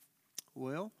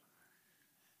Well,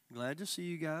 glad to see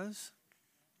you guys.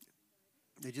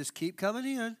 They just keep coming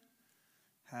in.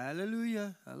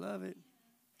 Hallelujah. I love it.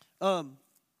 So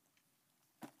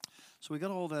we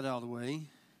got all that out of the way.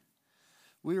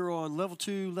 We are on level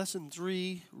 2, lesson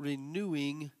 3,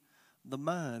 renewing the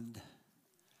mind.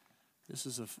 This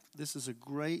is a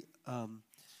great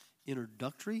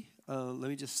introductory. Let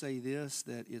me just say this,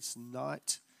 that it's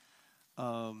not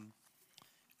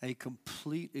a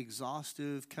complete,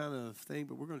 exhaustive kind of thing,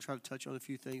 but we're going to try to touch on a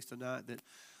few things tonight that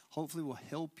hopefully will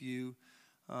help you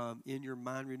in your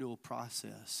mind renewal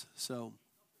process. So,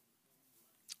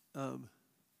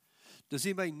 does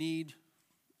anybody need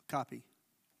a copy?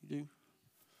 You do?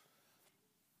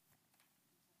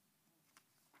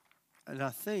 And I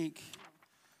think,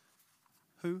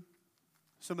 who?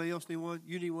 Somebody else need one?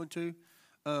 You need one too?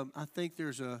 I think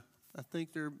there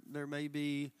may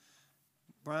be,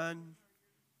 Brian,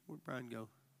 where'd Brian go?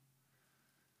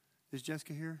 Is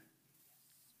Jessica here?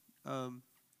 I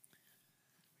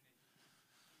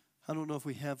don't know if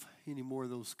we have any more of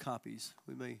those copies.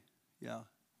 We may, yeah.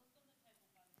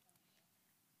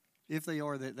 If they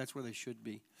are, that's where they should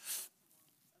be.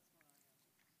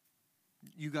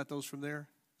 You got those from there?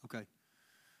 Okay.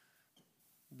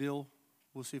 Bill,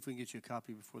 we'll see if we can get you a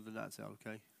copy before the night's out,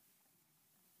 okay?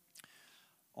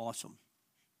 Awesome.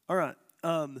 All right.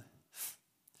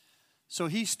 So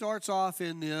he starts off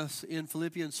in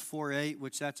Philippians 4:8,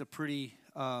 which that's a pretty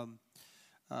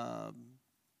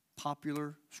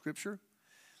popular scripture.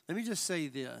 Let me just say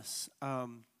this.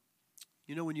 When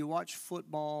you watch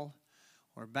football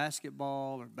or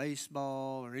basketball or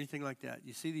baseball or anything like that,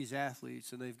 you see these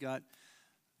athletes and they've got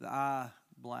the eye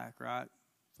black, right?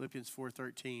 Philippians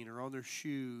 4:13, or on their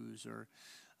shoes, or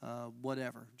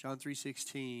whatever. John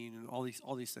 3:16, and all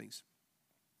these things.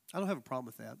 I don't have a problem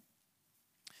with that.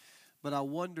 But I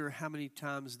wonder how many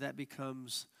times that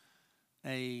becomes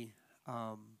a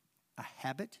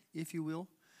habit, if you will,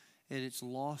 and it's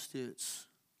lost its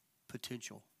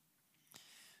potential.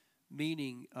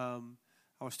 Meaning, I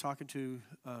was talking to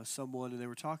someone, and they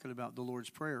were talking about the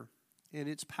Lord's Prayer, and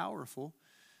it's powerful.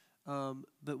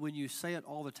 But when you say it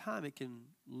all the time, it can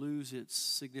lose its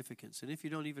significance. And if you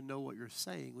don't even know what you're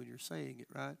saying when you're saying it,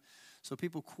 right? So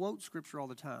people quote Scripture all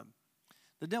the time.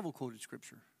 The devil quoted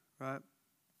Scripture, right?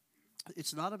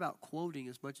 It's not about quoting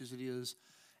as much as it is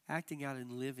acting out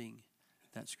and living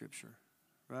that Scripture,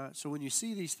 right? So when you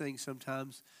see these things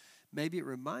sometimes, maybe it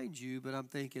reminds you, but I'm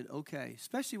thinking, okay,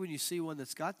 especially when you see one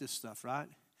that's got this stuff, right?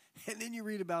 And then you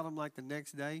read about them like the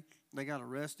next day, and they got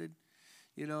arrested,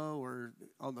 or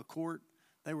on the court.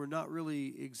 They were not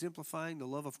really exemplifying the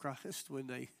love of Christ when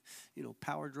they,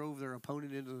 power drove their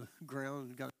opponent into the ground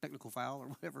and got a technical foul or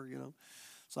whatever,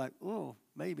 It's like, oh,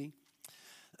 maybe.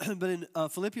 But in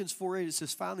Philippians 4:8, it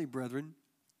says, finally, brethren,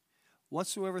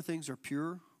 whatsoever things are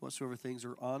pure, whatsoever things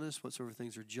are honest, whatsoever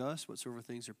things are just, whatsoever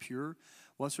things are pure,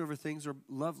 whatsoever things are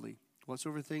lovely,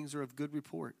 whatsoever things are of good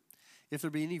report. If there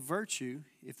be any virtue,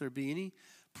 if there be any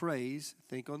praise,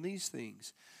 think on these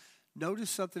things. Notice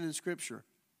something in Scripture.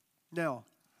 Now,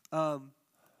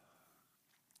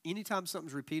 anytime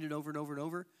something's repeated over and over and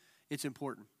over, it's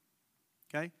important.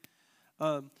 Okay?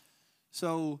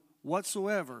 So,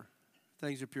 whatsoever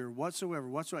things are pure, whatsoever.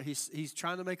 He's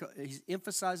trying to he's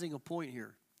emphasizing a point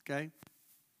here. Okay?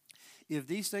 If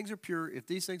these things are pure, if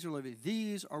these things are lovely,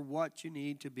 these are what you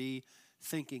need to be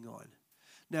thinking on.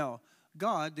 Now,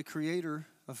 God, the creator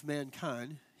of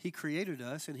mankind, he created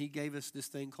us and he gave us this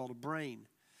thing called a brain.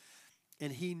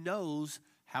 And he knows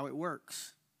how it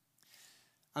works.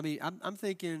 I mean, I'm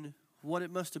thinking what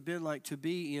it must have been like to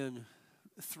be in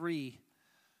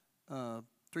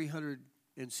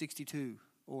 362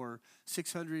 or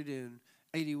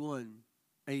 681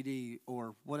 AD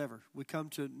or whatever.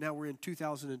 Now we're in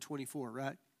 2024,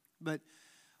 right? But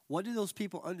what did those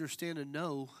people understand and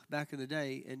know back in the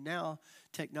day? And now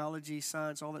technology,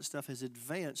 science, all that stuff has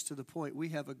advanced to the point we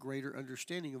have a greater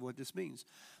understanding of what this means.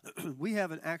 We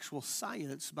have an actual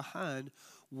science behind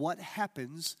what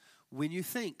happens when you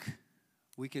think.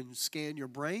 We can scan your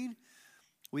brain.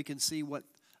 We can see what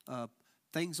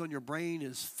things on your brain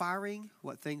is firing,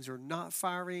 what things are not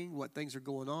firing, what things are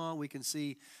going on. We can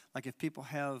see, like, if people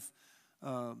have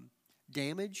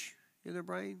damage in their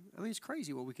brain. I mean, it's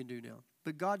crazy what we can do now.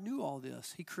 But God knew all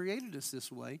this. He created us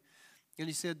this way. And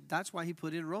he said that's why he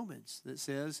put in Romans that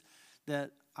says that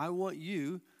I want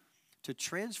you to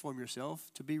transform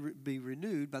yourself, to be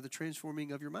renewed by the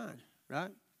transforming of your mind, right?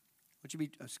 I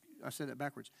said that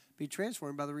backwards. Be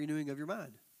transformed by the renewing of your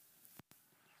mind.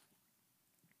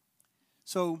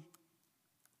 So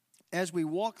as we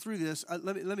walk through this,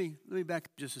 let me back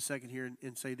up just a second here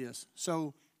and say this.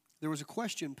 So there was a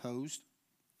question posed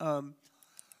I'm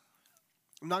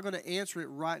not going to answer it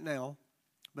right now,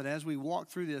 but as we walk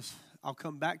through this, I'll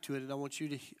come back to it, and I want you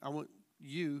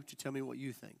to tell me what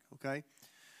you think, okay?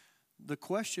 The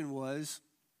question was,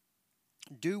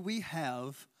 do we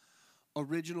have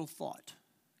original thought?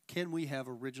 Can we have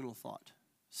original thought?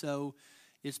 So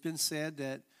it's been said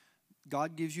that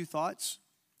God gives you thoughts,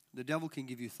 the devil can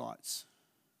give you thoughts,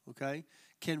 okay?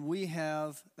 Can we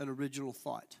have an original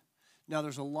thought? Now,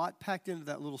 there's a lot packed into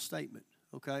that little statement,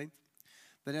 okay?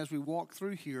 But as we walk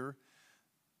through here,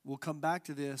 we'll come back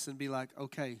to this and be like,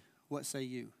 okay, what say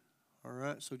you? All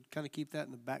right? So kind of keep that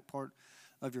in the back part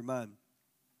of your mind.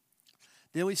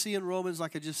 Then we see in Romans,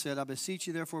 like I just said, I beseech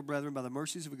you therefore, brethren, by the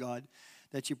mercies of God,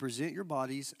 that you present your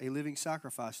bodies a living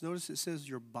sacrifice. Notice it says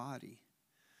your body.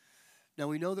 Now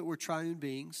we know that we're triune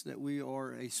beings, that we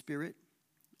are a spirit,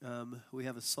 we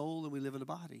have a soul, and we live in a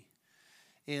body.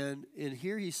 And in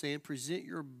here he's saying, present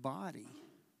your body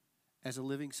as a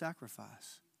living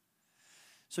sacrifice.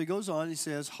 So he goes on, he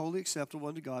says, wholly acceptable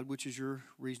unto God, which is your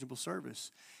reasonable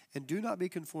service. And do not be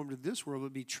conformed to this world,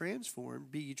 but be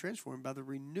ye transformed by the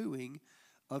renewing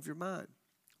of your mind.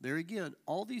 There again,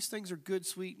 all these things are good,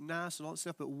 sweet, and nice, and all that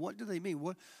stuff, but what do they mean?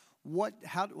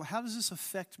 How does this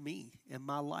affect me and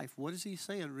my life? What is he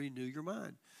saying? Renew your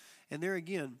mind. And there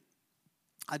again,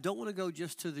 I don't want to go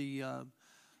just to the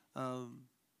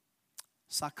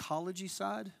psychology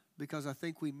side, because I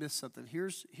think we miss something.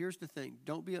 Here's the thing.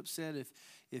 Don't be upset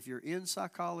if you're in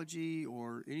psychology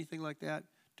or anything like that.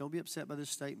 Don't be upset by this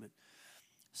statement.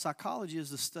 Psychology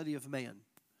is the study of man.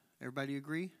 Everybody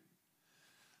agree?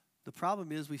 The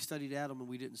problem is we studied Adam and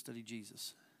we didn't study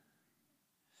Jesus.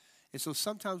 And so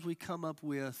sometimes we come up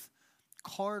with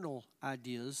carnal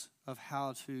ideas of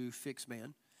how to fix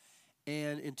man.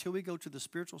 And until we go to the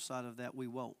spiritual side of that, we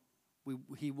won't.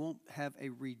 He won't have a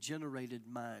regenerated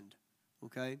mind.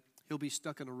 Okay? He'll be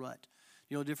stuck in a rut.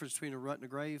 You know the difference between a rut and a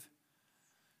grave?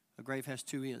 A grave has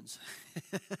two ends.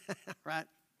 Right?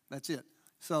 That's it.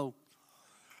 So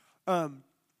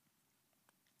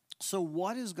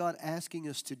what is God asking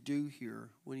us to do here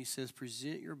when he says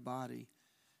present your body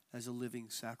as a living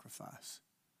sacrifice?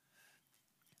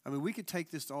 I mean, we could take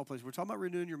this to all places. We're talking about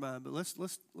renewing your mind, but let's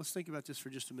think about this for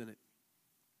just a minute.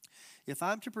 If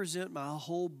I'm to present my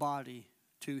whole body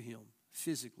to him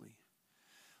physically,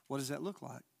 what does that look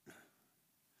like?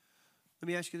 Let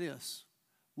me ask you this.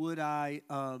 Would I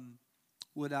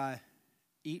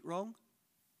eat wrong?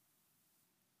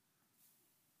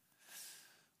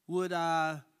 Would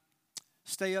I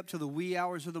stay up to the wee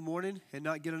hours of the morning and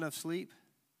not get enough sleep?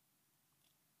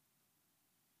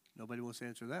 Nobody wants to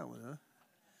answer that one, huh?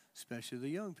 Especially the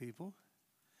young people.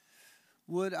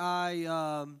 Would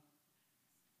I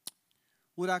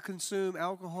consume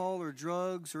alcohol or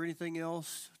drugs or anything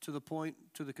else to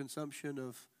the consumption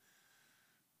of,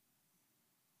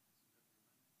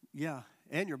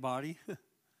 and your body?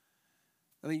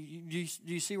 I mean, do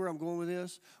you see where I'm going with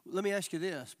this? Let me ask you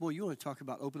this. Boy, you want to talk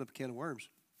about open up a can of worms.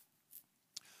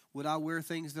 Would I wear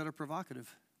things that are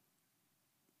provocative?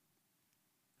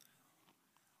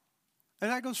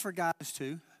 And that goes for guys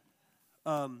too.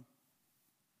 I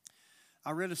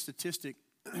read a statistic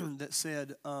that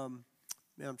said, I'm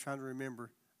trying to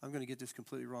remember. I'm going to get this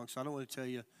completely wrong, so I don't want to tell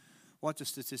you what the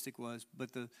statistic was.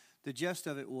 But the gist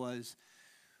of it was,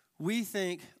 we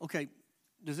think, okay,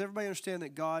 does everybody understand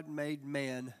that God made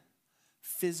man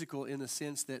physical in the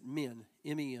sense that men,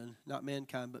 M-E-N, not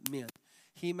mankind, but men.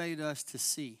 He made us to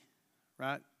see,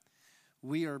 right?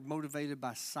 We are motivated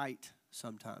by sight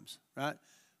sometimes, right?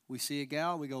 We see a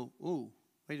gal and we go, "Ooh,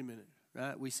 wait a minute,"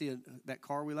 right? We see that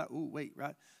car we like, "Ooh, wait,"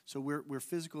 right? So we're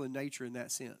physical in nature in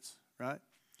that sense, right?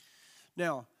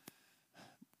 Now,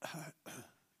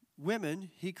 women,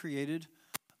 he created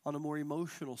on a more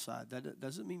emotional side. That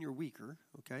doesn't mean you're weaker,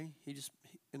 okay?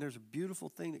 And there's a beautiful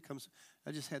thing that comes.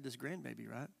 I just had this grandbaby,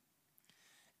 right?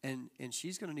 And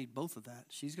she's going to need both of that.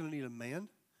 She's going to need a man,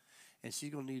 and she's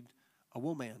going to need a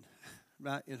woman,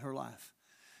 right, in her life.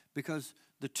 Because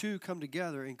the two come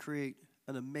together and create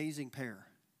an amazing pair,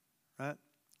 right?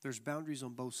 There's boundaries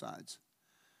on both sides.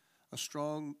 A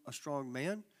strong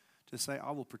man to say,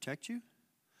 "I will protect you."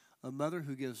 A mother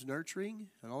who gives nurturing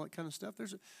and all that kind of stuff.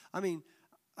 I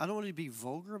don't want to be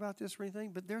vulgar about this or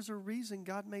anything, but there's a reason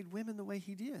God made women the way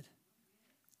he did.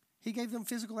 He gave them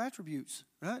physical attributes,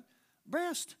 right?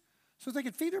 Breast, so they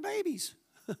could feed their babies.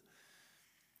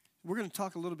 We're going to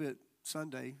talk a little bit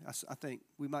Sunday. I think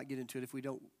we might get into it. If we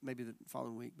don't, maybe the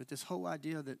following week. But this whole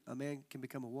idea that a man can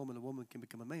become a woman can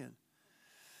become a man.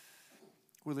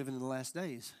 We're living in the last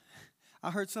days.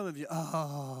 I heard some of you,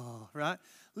 right?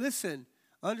 Listen,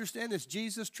 understand this.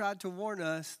 Jesus tried to warn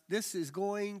us, this is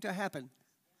going to happen.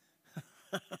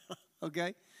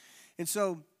 Okay? And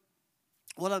so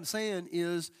what I'm saying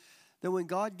is that when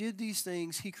God did these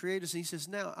things, he created us, and he says,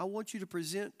 now I want you to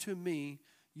present to me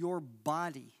your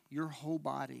body, your whole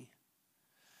body.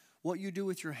 What you do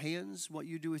with your hands, what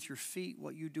you do with your feet,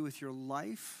 what you do with your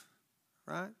life,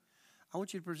 right? I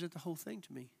want you to present the whole thing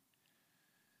to me.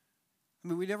 I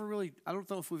mean, I don't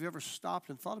know if we've ever stopped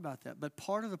and thought about that, but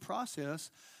part of the process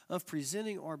of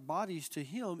presenting our bodies to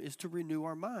him is to renew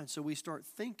our minds. So we start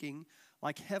thinking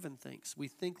like heaven thinks. We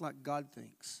think like God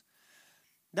thinks.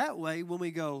 That way, when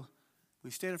we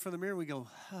stand in front of the mirror, we go,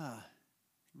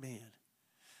 man.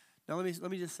 Now,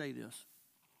 let me just say this.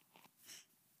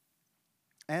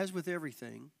 As with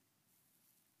everything,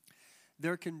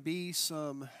 there can be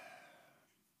some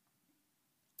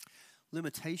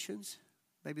limitations.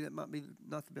 Maybe that might be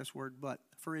not the best word, but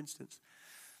for instance,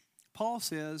 Paul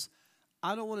says,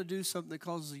 I don't want to do something that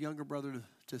causes a younger brother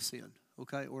to sin,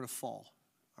 okay, or to fall,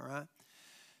 all right?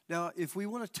 Now, if we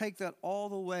want to take that all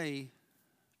the way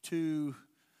to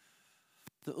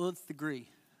the nth degree,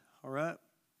 all right,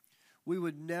 we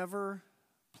would never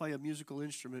play a musical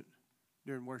instrument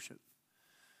during worship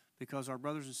because our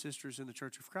brothers and sisters in the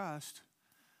Church of Christ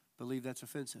believe that's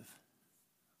offensive,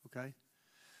 okay?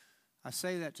 I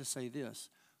say that to say this.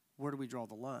 Where do we draw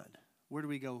the line? Where do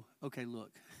we go, okay,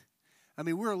 look. I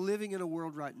mean, we're living in a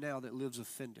world right now that lives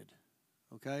offended,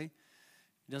 okay?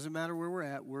 It doesn't matter where we're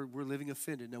at. We're living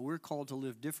offended. Now, we're called to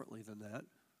live differently than that,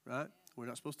 right? We're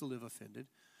not supposed to live offended.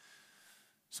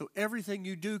 So everything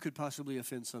you do could possibly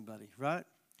offend somebody, right?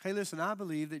 Hey, listen, I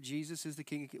believe that Jesus is the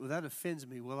King of Kings. Well, that offends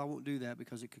me. Well, I won't do that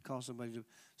because it could cause somebody to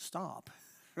stop,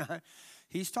 right?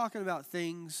 He's talking about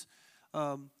things.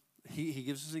 He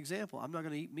gives us an example. I'm not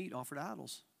going to eat meat offered to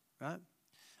idols, right?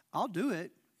 I'll do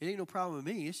it. It ain't no problem with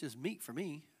me. It's just meat for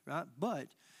me, right? But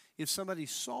if somebody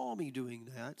saw me doing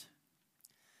that,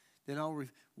 then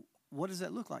what does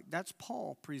that look like? That's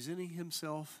Paul presenting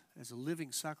himself as a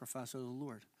living sacrifice unto the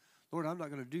Lord. Lord, I'm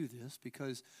not going to do this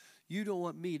because you don't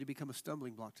want me to become a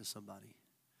stumbling block to somebody.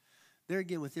 There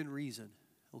again, within reason,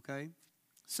 okay?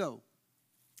 So,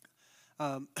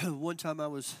 one time I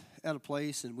was at a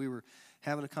place and we were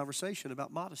having a conversation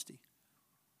about modesty.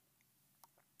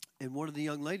 And one of the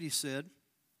young ladies said,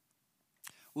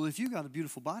 well, if you got a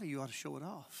beautiful body, you ought to show it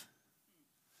off.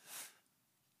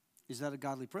 Is that a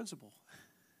godly principle?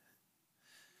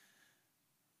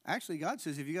 Actually, God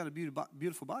says if you got a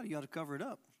beautiful body, you ought to cover it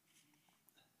up.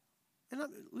 And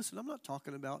listen, I'm not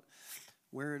talking about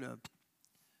wearing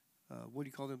what do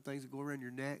you call them things that go around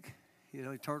your neck? You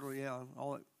know, turtle, yeah,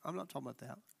 all that. I'm not talking about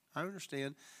that. I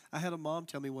understand. I had a mom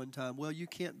tell me one time, well, you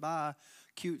can't buy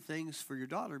cute things for your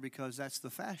daughter because that's the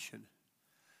fashion.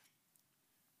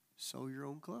 Sew your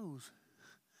own clothes.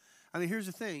 I mean, here's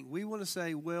the thing. We want to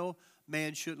say, well,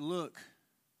 man shouldn't look.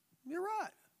 You're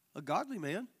right. A godly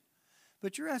man.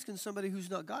 But you're asking somebody who's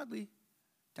not godly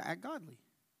to act godly.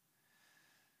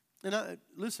 And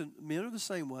listen, men are the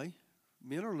same way.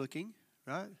 Men are looking,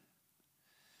 right?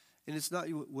 And it's not,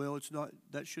 well, it's not,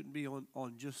 that shouldn't be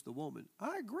on just the woman.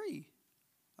 I agree.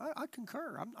 I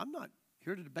concur. I'm not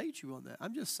here to debate you on that.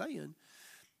 I'm just saying,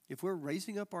 if we're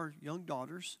raising up our young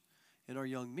daughters and our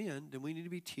young men, then we need to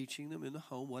be teaching them in the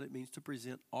home what it means to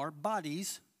present our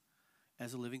bodies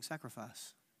as a living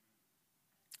sacrifice.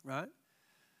 Right?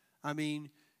 I mean,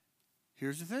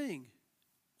 here's the thing.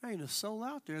 There ain't a soul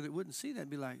out there that wouldn't see that and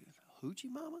be like,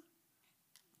 hoochie mama?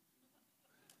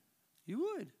 You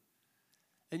would.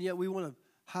 And yet we want to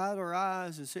hide our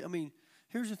eyes and say, I mean,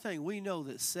 here's the thing. We know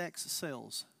that sex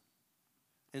sells.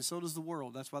 And so does the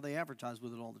world. That's why they advertise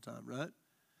with it all the time, right?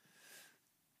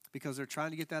 Because they're trying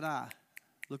to get that eye.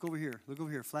 Look over here. Look over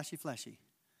here. Flashy, flashy.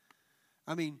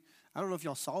 I mean, I don't know if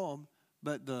y'all saw them,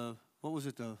 but the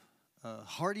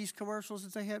Hardee's commercials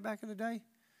that they had back in the day?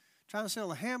 Trying to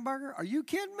sell a hamburger? Are you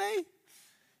kidding me?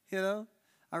 You know?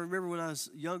 I remember when I was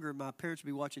younger, my parents would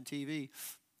be watching TV,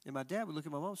 and my dad would look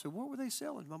at my mom and say, what were they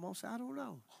selling? My mom said, I don't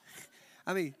know.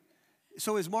 I mean,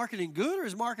 so is marketing good or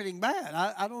is marketing bad?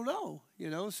 I don't know, you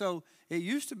know. So it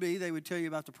used to be they would tell you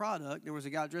about the product. There was a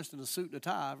guy dressed in a suit and a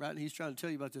tie, right? And he's trying to tell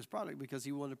you about this product because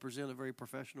he wanted to present a very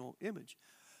professional image.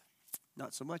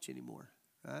 Not so much anymore,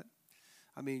 right?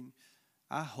 I mean,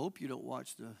 I hope you don't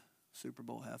watch the Super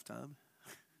Bowl halftime.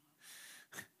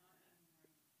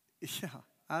 Yeah,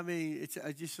 I mean, it's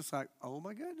just like, oh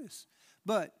my goodness.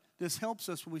 But this helps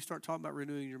us when we start talking about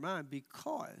renewing your mind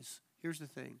because, here's the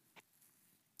thing.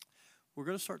 We're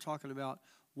going to start talking about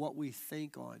what we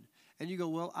think on. And you go,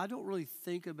 well, I don't really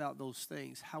think about those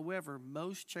things. However,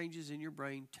 most changes in your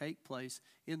brain take place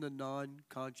in the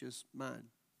non-conscious mind,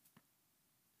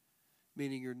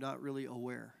 meaning you're not really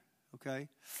aware, okay?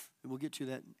 And we'll get to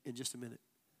that in just a minute.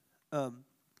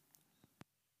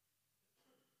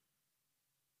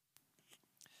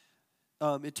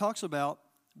 it talks about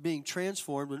being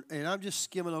transformed, and I'm just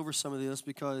skimming over some of this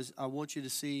because I want you to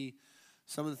see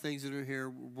some of the things that are here.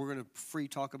 We're going to free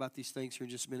talk about these things here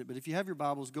in just a minute. But if you have your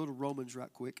Bibles, go to Romans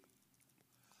right quick.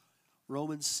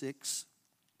 Romans 6.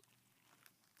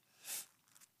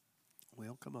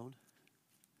 Well, come on.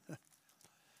 My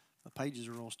pages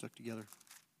are all stuck together.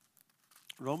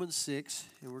 Romans 6,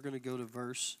 and we're going to go to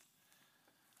verse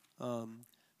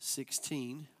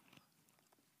 16.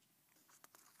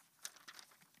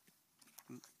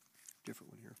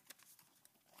 Different one here.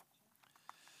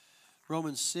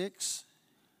 Romans 6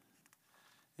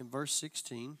 and verse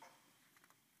 16.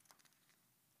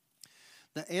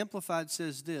 The Amplified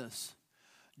says this: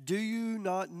 do you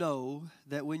not know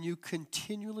that when you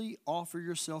continually offer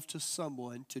yourself to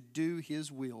someone to do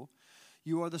his will,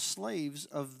 you are the slaves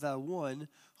of the one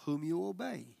whom you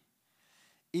obey,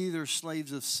 either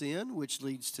slaves of sin, which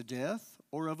leads to death,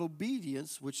 or of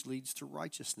obedience, which leads to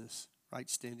righteousness, right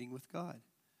standing with God.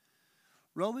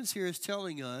 Romans here is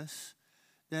telling us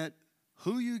that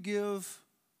who you give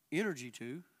energy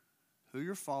to, who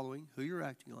you're following, who you're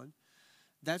acting on,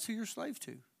 that's who you're slave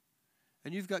to.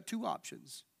 And you've got two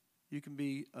options. You can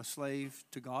be a slave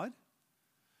to God,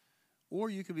 or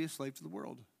you can be a slave to the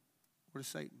world or to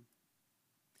Satan.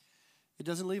 It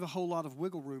doesn't leave a whole lot of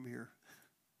wiggle room here.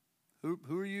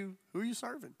 Who are you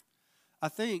serving? I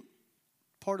think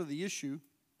part of the issue,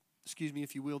 excuse me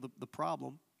if you will, the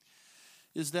problem,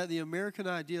 is that the American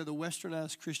idea, the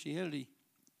westernized Christianity,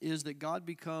 is that God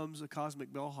becomes a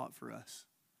cosmic bellhop for us.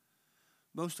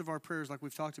 Most of our prayers, like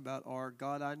we've talked about, are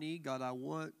God I need, God I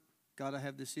want, God I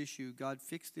have this issue, God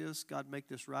fix this, God make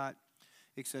this right,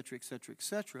 etc., etc.,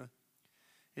 etc.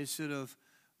 Instead of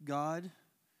God,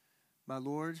 my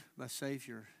Lord, my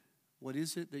Savior, what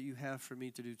is it that you have for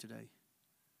me to do today?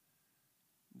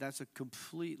 That's a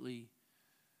completely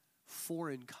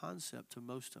foreign concept to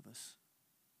most of us.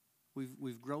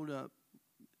 We've grown up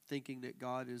thinking that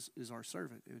God is our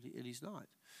servant, and he's not.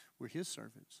 We're his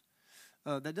servants.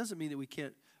 That doesn't mean that we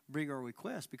can't bring our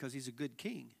request, because he's a good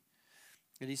king.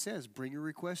 And he says, bring your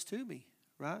request to me,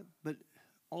 right? But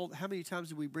how many times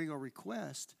do we bring our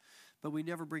request, but we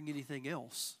never bring anything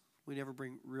else? We never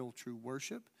bring real, true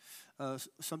worship.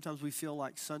 Sometimes we feel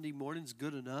like Sunday morning's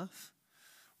good enough.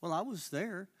 Well, I was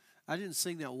there. I didn't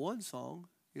sing that one song,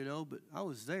 but I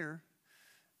was there.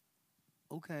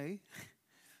 Okay.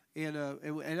 And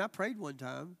I prayed one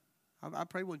time. I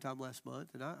prayed one time last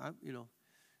month, and I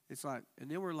it's like, and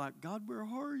then we're like, God, where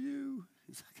are you?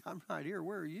 He's like, I'm right here.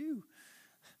 Where are you?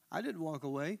 I didn't walk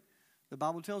away. The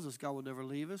Bible tells us God will never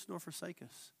leave us nor forsake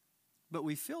us. But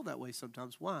we feel that way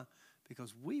sometimes. Why?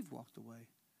 Because we've walked away.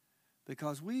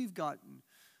 Because we've gotten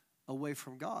away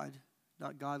from God,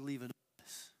 not God leaving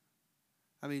us.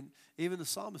 I mean, even the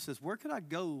psalmist says, where can I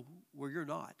go where you're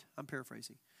not? I'm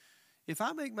paraphrasing. If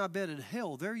I make my bed in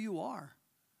hell, there you are.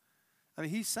 I mean,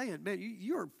 he's saying, man,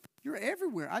 you're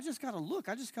everywhere. I just got to look.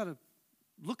 I just got to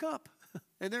look up,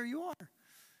 and there you are.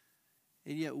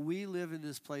 And yet we live in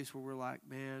this place where we're like,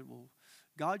 man, well,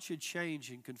 God should change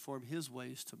and conform his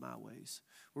ways to my ways.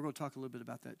 We're going to talk a little bit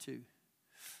about that too.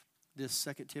 This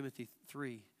 2 Timothy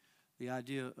 3, the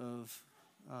idea of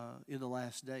in the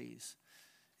last days,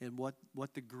 and what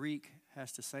the Greek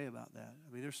has to say about that.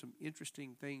 I mean, there's some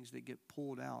interesting things that get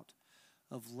pulled out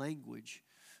of language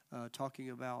talking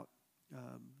about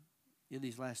in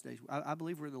these last days. I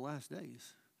believe we're in the last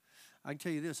days. I can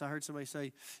tell you this. I heard somebody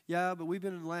say, yeah, but we've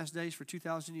been in the last days for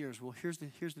 2,000 years. Well, here's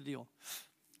the deal.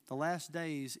 The last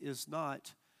days is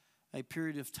not a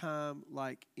period of time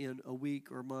like in a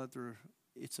week or a month, or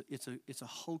it's a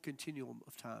whole continuum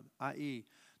of time, i.e.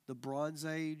 the Bronze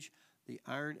Age, the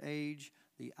Iron Age,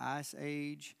 the Ice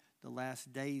Age, the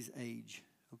Last Days Age.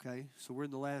 Okay? So we're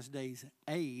in the Last Days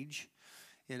age,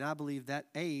 and I believe that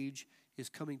age is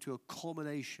coming to a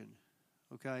culmination.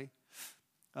 Okay?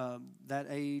 That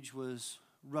age was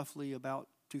roughly about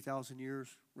 2,000 years,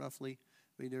 roughly.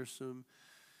 I mean, there's some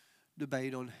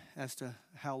debate on as to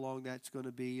how long that's going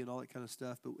to be and all that kind of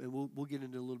stuff, but and we'll get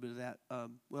into a little bit of that.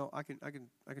 Well, I can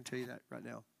tell you that right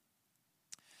now.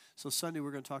 So Sunday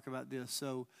we're going to talk about this.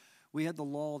 So we had the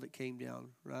law that came down,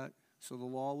 right? So the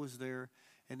law was there,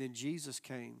 and then Jesus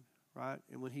came, right?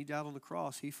 And when he died on the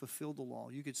cross, he fulfilled the law.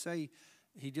 You could say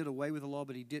he did away with the law,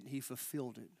 but he didn't. He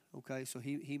fulfilled it, okay? So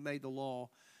he made the law.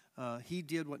 He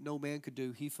did what no man could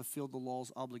do. He fulfilled the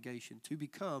law's obligation to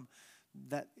become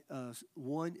that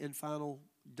one and final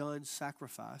done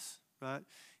sacrifice, right?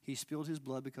 He spilled his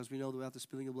blood, because we know that without the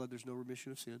spilling of blood, there's no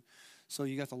remission of sin. So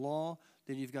you got the law,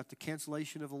 then you've got the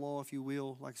cancellation of the law, if you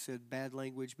will. Like I said, bad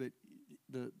language, but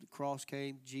the cross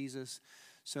came, Jesus.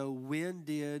 So when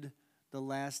did the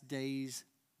last days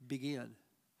begin?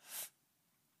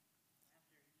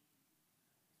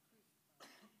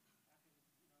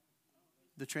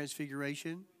 The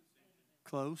transfiguration?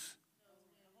 Close.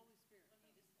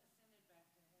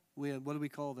 When? What do we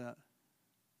call that?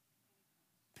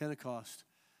 Pentecost.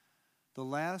 The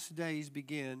last days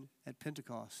begin at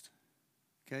Pentecost.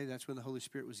 Okay, that's when the Holy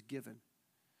Spirit was given.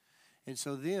 And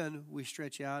so then we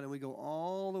stretch out and we go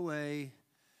all the way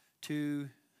to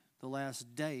the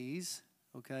last days,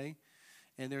 okay?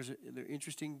 And there are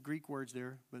interesting Greek words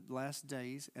there, but last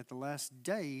days. At the last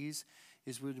days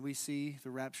is when we see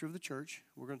the rapture of the church.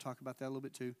 We're going to talk about that a little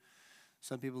bit too.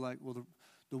 Some people are like, well,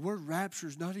 the word rapture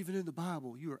is not even in the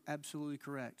Bible. You are absolutely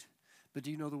correct. But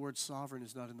do you know the word sovereign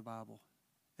is not in the Bible?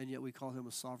 And yet we call him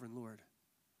a sovereign Lord.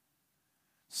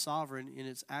 Sovereign in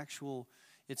its actual,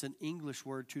 it's an English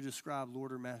word to describe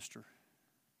Lord or Master.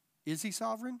 Is he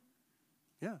sovereign?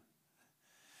 Yeah.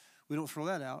 We don't throw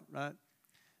that out, right?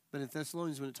 But in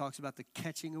Thessalonians, when it talks about the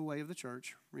catching away of the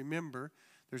church, remember,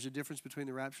 there's a difference between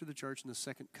the rapture of the church and the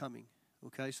second coming.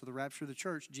 Okay, so the rapture of the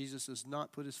church, Jesus does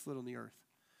not put his foot on the earth.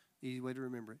 Easy way to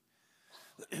remember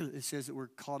it. It says that we're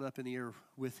caught up in the air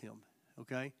with him.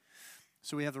 Okay,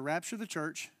 so we have the rapture of the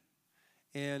church.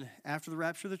 And after the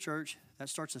rapture of the church, that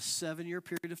starts a 7-year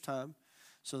period of time.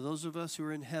 So those of us who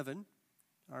are in heaven,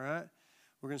 all right,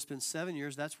 we're going to spend 7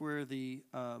 years. That's where the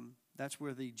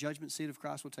judgment seat of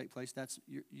Christ will take place. That's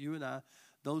you and I,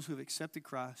 those who have accepted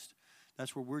Christ.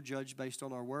 That's where we're judged based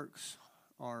on our works,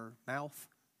 our mouth,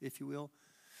 if you will.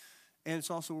 And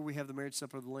it's also where we have the marriage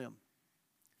supper of the Lamb.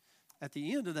 At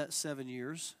the end of that 7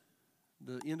 years,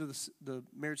 the end of the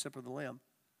marriage supper of the Lamb,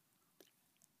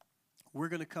 we're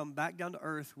going to come back down to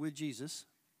earth with Jesus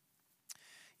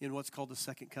in what's called the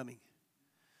second coming.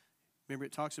 Remember,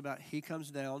 it talks about he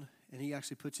comes down and he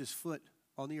actually puts his foot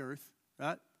on the earth,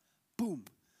 right? Boom.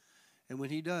 And when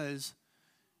he does,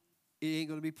 it ain't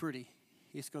going to be pretty.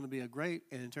 It's going to be a great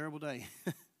and a terrible day.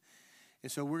 And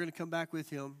so we're going to come back with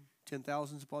him,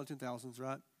 10,000s upon 10,000s,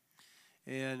 right?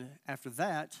 And after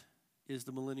that is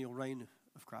the millennial reign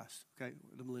of Christ, okay?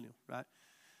 The millennial, right?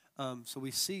 So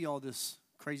we see all this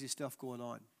crazy stuff going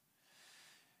on.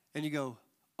 And you go,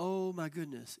 oh my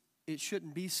goodness, it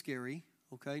shouldn't be scary,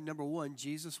 okay? Number one,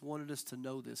 Jesus wanted us to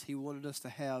know this. He wanted us to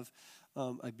have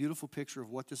a beautiful picture of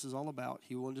what this is all about.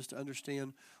 He wanted us to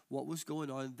understand what was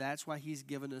going on. That's why he's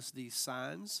given us these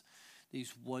signs,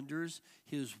 these wonders,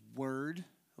 his word,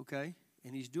 okay?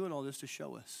 And he's doing all this to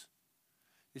show us.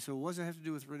 You say, well, what does that have to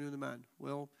do with renewing the mind?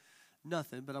 Well,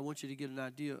 nothing, but I want you to get an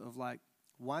idea of like,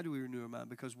 why do we renew our mind?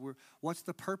 Because what's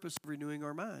the purpose of renewing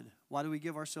our mind? Why do we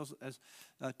give ourselves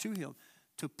to him?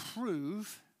 To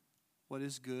prove what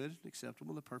is good,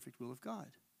 acceptable, and the perfect will of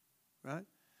God, right?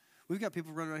 We've got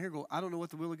people running around here go, I don't know what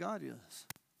the will of God is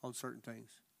on certain things,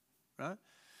 right?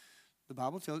 The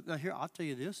Bible tells, now here, I'll tell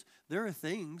you this. There are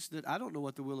things that I don't know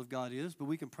what the will of God is, but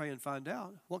we can pray and find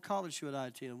out. What college should I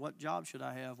attend? What job should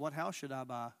I have? What house should I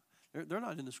buy? They're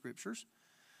not in the scriptures.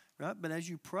 Right? But as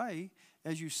you pray,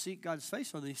 as you seek God's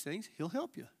face on these things, he'll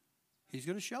help you. He's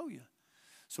going to show you.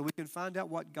 So we can find out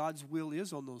what God's will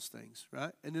is on those things,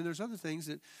 right? And then there's other things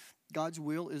that God's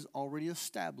will is already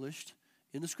established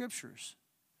in the scriptures.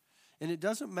 And it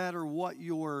doesn't matter what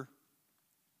your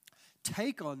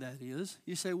take on that is.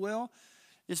 You say, well,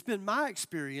 it's been my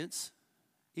experience.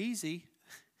 Easy.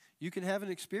 You can have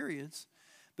an experience.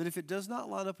 But if it does not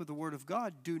line up with the Word of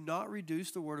God, do not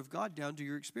reduce the Word of God down to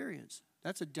your experience.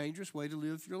 That's a dangerous way to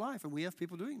live your life, and we have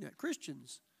people doing that,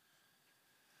 Christians.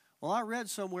 Well, I read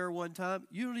somewhere one time,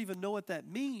 you don't even know what that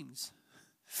means.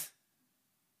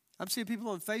 I'm seeing people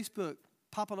on Facebook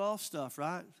popping off stuff,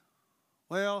 right?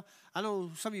 Well, I know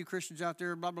some of you Christians out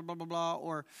there, blah, blah, blah, blah, blah,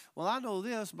 or, well, I know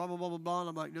this, blah, blah, blah, blah, blah, and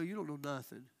I'm like, no, you don't know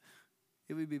nothing.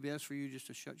 It would be best for you just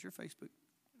to shut your Facebook,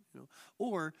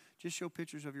 or just show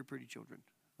pictures of your pretty children,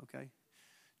 okay?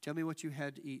 Tell me what you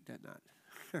had to eat that night,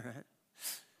 all right?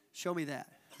 Show me that,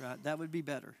 right? That would be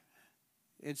better.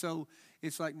 And so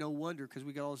it's like no wonder because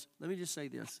we got all this. Let me just say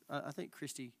this. I think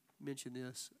Christy mentioned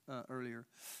this earlier,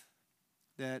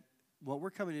 that what we're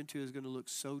coming into is going to look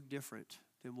so different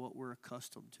than what we're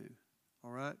accustomed to,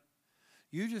 all right?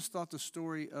 You just thought the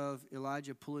story of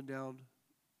Elijah pulling down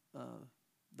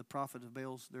the prophet of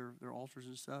Baal's, their altars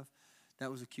and stuff, that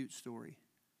was a cute story.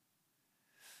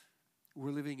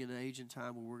 We're living in an age and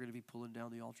time where we're going to be pulling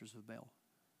down the altars of Baal.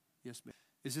 Yes, ma'am.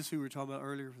 Is this who we were talking about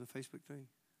earlier for the Facebook thing?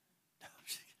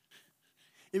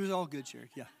 It was all good, Sherry.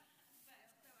 Yeah.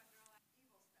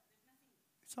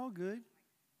 It's all good.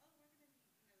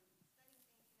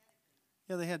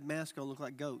 Yeah, they had masks on, look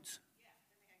like goats.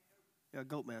 Yeah,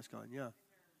 goat mask on, yeah.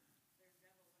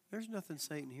 There's nothing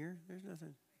Satan here. There's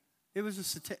nothing. It was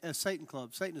a Satan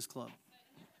club, Satanist club.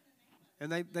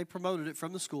 And they promoted it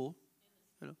from the school.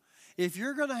 If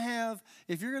you're gonna have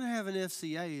an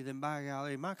FCA, then by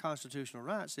golly, my constitutional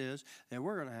right says that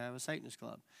we're gonna have a Satanist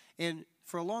club. And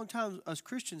for a long time, us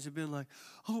Christians have been like,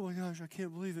 "Oh my gosh, I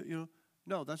can't believe it."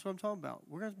 No, that's what I'm talking about.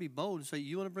 We're going to be bold and say,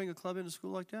 "You want to bring a club into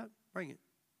school like that? Bring it."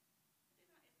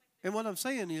 And what I'm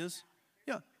saying is,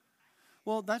 yeah.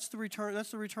 Well, that's the return.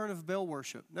 That's the return of Baal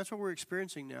worship. That's what we're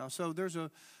experiencing now. So there's a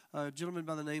gentleman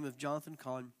by the name of Jonathan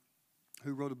Cahn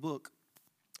who wrote a book,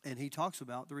 and he talks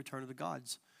about the return of the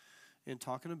gods, and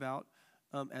talking about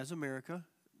as America,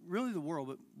 really the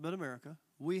world, but America,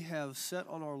 we have sat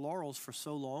on our laurels for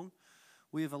so long,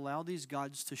 we have allowed these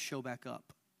gods to show back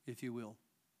up, if you will.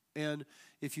 And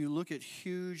if you look at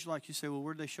huge, like you say, well,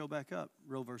 where did they show back up?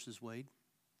 Roe versus Wade.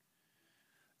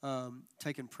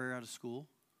 Taking prayer out of school.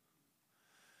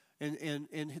 And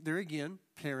there again,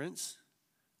 parents,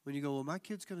 when you go, well, my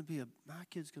kid's going to be a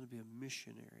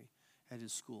missionary at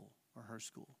his school or her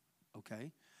school,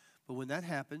 okay? But when that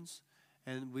happens,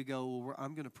 and we go, well,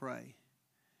 I'm going to pray,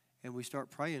 and we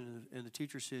start praying, and the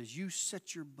teacher says, "You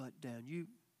sit your butt down." You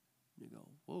go,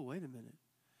 "Whoa, wait a minute,"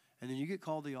 and then you get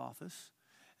called to the office,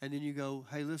 and then you go,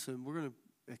 "Hey, listen, we're going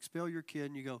to expel your kid,"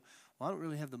 and you go, "Well, I don't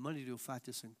really have the money to fight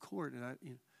this in court," and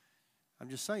I'm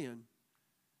just saying.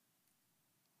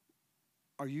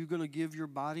 Are you going to give your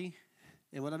body?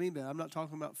 And what I mean by that, I'm not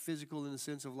talking about physical in the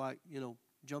sense of like,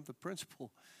 jump the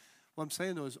principle. What I'm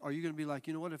saying though is, are you going to be like,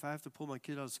 you know what, if I have to pull my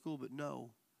kid out of school, but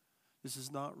no, this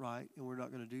is not right, and we're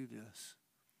not going to do this.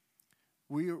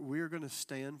 We are going to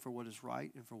stand for what is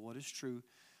right and for what is true.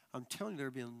 I'm telling you, there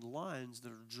have been lines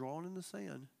that are drawn in the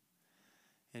sand,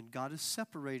 and God is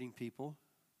separating people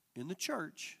in the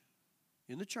church,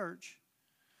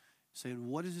 saying,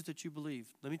 what is it that you believe?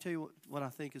 Let me tell you what I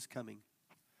think is coming.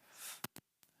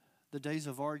 The days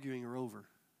of arguing are over.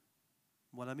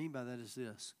 What I mean by that is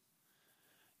this.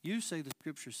 You say the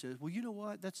scripture says, well, you know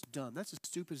what? That's dumb. That's the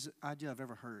stupidest idea I've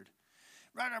ever heard.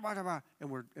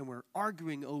 And we're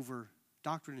arguing over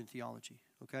doctrine and theology,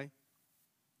 okay?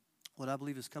 What I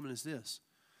believe is coming is this.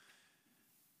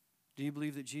 Do you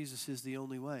believe that Jesus is the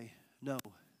only way? No.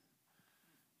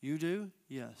 You do?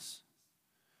 Yes.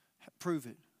 Prove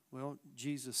it. Well,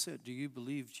 Jesus said, do you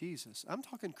believe Jesus? I'm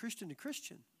talking Christian to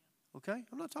Christian, okay?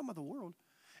 I'm not talking about the world,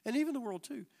 and even the world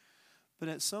too. But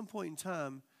at some point in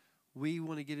time, we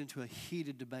want to get into a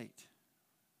heated debate.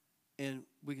 And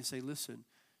we can say, listen,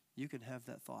 you can have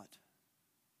that thought,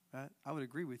 right? I would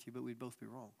agree with you, but we'd both be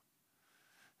wrong,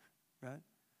 right?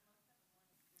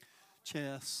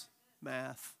 Chess,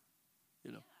 math,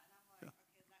 Yeah.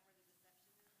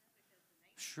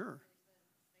 Sure.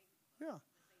 Yeah.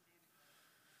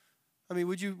 I mean,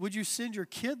 would you send your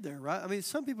kid there, right? I mean,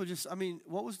 some people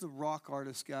what was the rock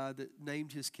artist guy that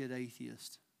named his kid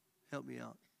atheist? Help me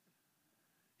out.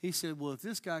 He said, well, if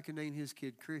this guy can name his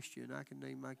kid Christian, I can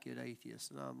name my kid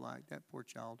atheist. And I'm like, that poor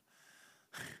child.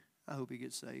 I hope he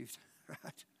gets saved,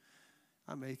 right?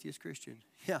 I'm an atheist Christian.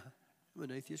 Yeah, I'm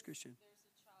an atheist Christian.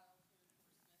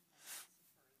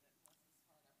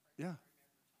 Yeah.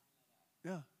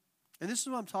 Yeah. And this is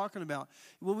what I'm talking about.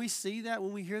 When we see that,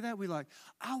 when we hear that, we're like,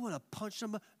 I want to punch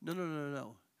somebody.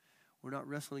 No. We're not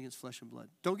wrestling against flesh and blood.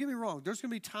 Don't get me wrong. There's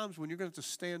going to be times when you're going to have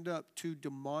to stand up to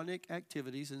demonic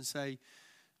activities and say,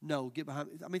 no, get behind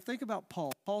me. I mean, think about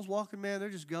Paul. Paul's walking, man, they're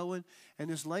just going,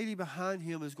 and this lady behind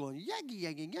him is going, yang,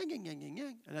 yang, yang, yang, yang, yang,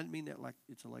 yang. And I didn't mean that like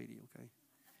it's a lady, okay?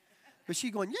 But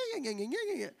she's going, yang, yang, yang,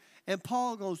 yang, yang. And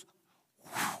Paul goes,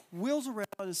 wheels around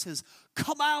and says,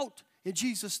 come out in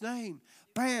Jesus' name.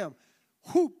 Bam.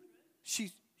 Whoop.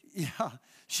 She's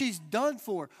done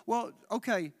for. Well,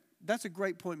 okay, that's a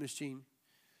great point, Miss Jean.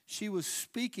 She was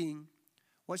speaking,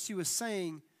 what she was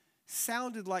saying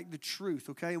sounded like the truth,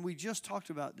 okay? And we just talked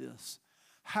about this.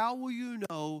 How will you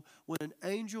know when an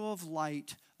angel of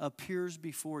light appears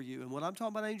before you? And when I'm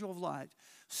talking about angel of light,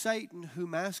 Satan who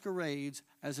masquerades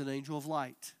as an angel of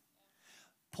light.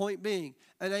 Point being,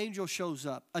 an angel shows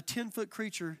up, a 10-foot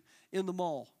creature in the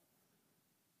mall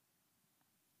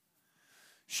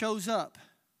shows up,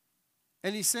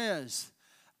 and he says,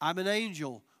 I'm an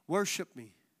angel, worship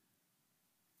me.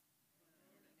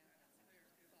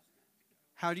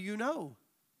 How do you know?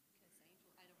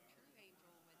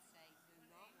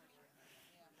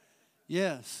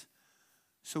 Yes.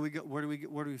 So where do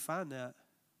we find that?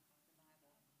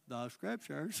 The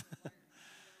scriptures.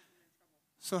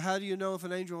 So how do you know if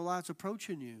an angel of light's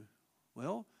approaching you?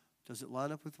 Well, does it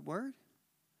line up with the word?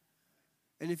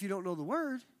 And if you don't know the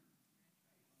word,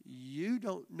 you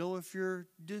don't know if you're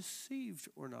deceived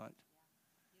or not.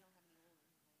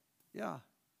 Yeah.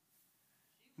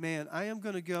 Man,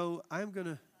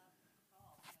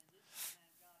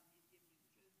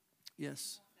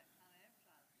 Yes.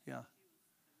 Yeah.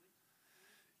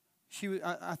 she was.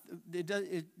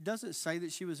 It doesn't say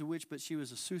that she was a witch, but she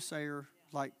was a soothsayer,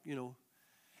 like, you know.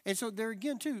 And so there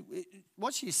again, too,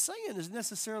 what she's saying is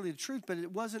necessarily the truth, but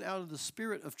it wasn't out of the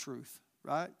spirit of truth,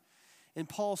 right? And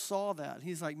Paul saw that.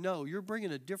 He's like, no, you're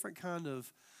bringing a different kind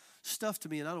of stuff to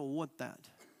me, and I don't want that,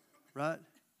 right?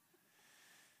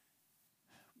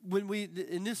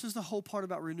 And this is the whole part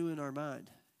about renewing our mind.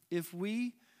 If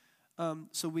we,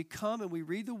 so we come and we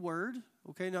read the Word,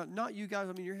 okay? Now, not you guys,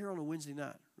 I mean, you're here on a Wednesday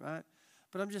night, right?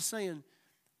 But I'm just saying,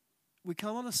 we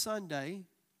come on a Sunday,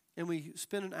 and we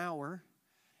spend an hour,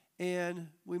 and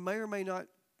we may or may not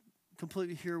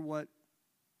completely hear what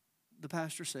the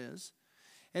pastor says.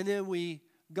 And then we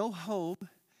go home,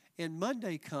 and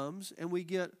Monday comes, and we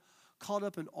get caught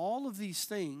up in all of these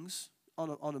things on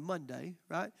a Monday,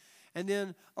 right? And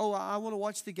then, I want to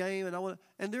watch the game,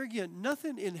 and there again,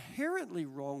 nothing inherently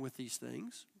wrong with these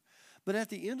things. But at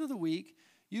the end of the week,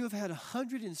 you have had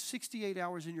 168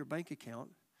 hours in your bank account,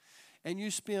 and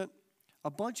you spent a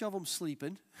bunch of them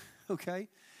sleeping, okay?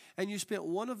 And you spent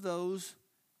one of those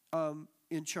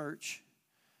in church.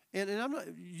 And I'm not,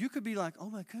 you could be like, oh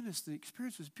my goodness, the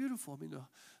experience was beautiful. I mean,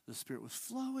 the Spirit was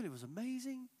flowing. It was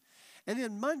amazing. And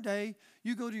then Monday,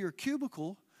 you go to your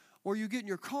cubicle or you get in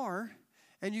your car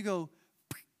and you go,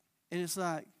 and it's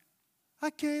like, I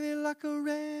came in like a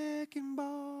wrecking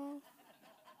ball.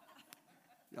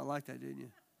 Y'all like that, didn't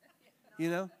you? You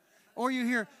know? Or you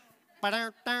hear,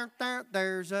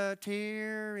 there's a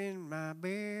tear in my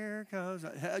beer. Cause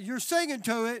you're singing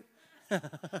to it.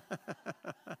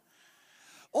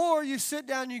 Or you sit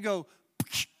down and you go,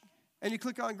 and you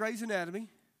click on Grey's Anatomy.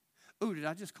 Ooh, did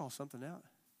I just call something out?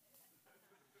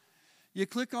 You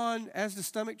click on As the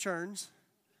Stomach Churns.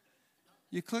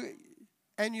 You click,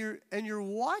 and you're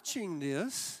watching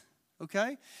this,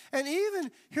 okay? And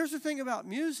even, here's the thing about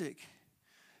music.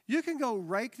 You can go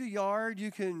rake the yard.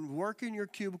 You can work in your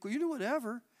cubicle. You do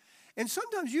whatever. And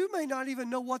sometimes you may not even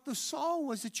know what the song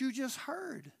was that you just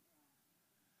heard.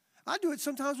 I do it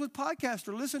sometimes with podcasts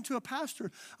or listen to a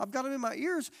pastor. I've got them in my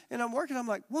ears, and I'm working. I'm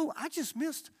like, whoa, I just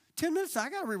missed 10 minutes. I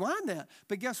got to rewind that.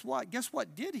 But guess what? Guess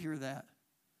what did hear that?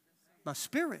 My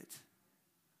spirit,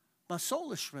 my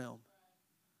soulish realm.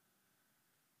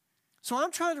 So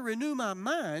I'm trying to renew my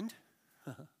mind.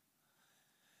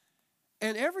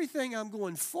 And everything I'm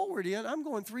going forward in, I'm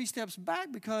going 3 steps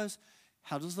back because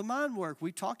how does the mind work?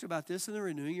 We talked about this in the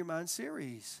Renewing Your Mind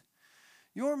series.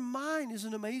 Your mind is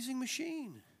an amazing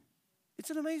machine.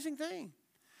 It's an amazing thing.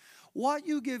 What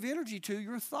you give energy to,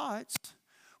 your thoughts,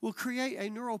 will create a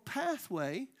neural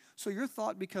pathway. So your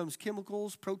thought becomes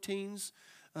chemicals, proteins,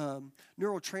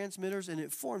 neurotransmitters, and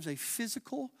it forms a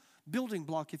physical building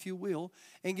block, if you will,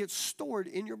 and gets stored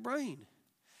in your brain.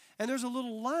 And there's a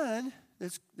little line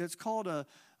that's called a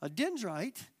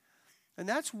dendrite, and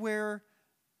that's where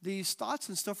these thoughts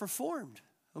and stuff are formed,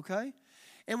 okay?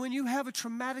 And when you have a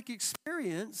traumatic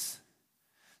experience,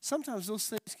 sometimes those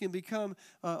things can become,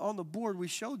 on the board we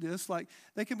showed this, like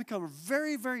they can become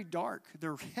very, very dark.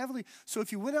 They're heavily, so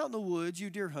if you went out in the woods, you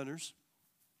deer hunters,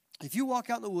 if you walk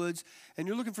out in the woods and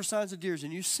you're looking for signs of deers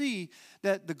and you see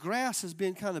that the grass has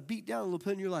been kind of beat down a little bit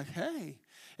and you're like, hey,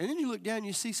 and then you look down and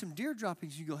you see some deer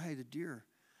droppings, you go, hey, the deer,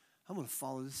 I'm going to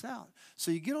follow this out.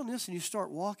 So you get on this and you start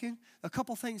walking. A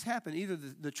couple things happen. Either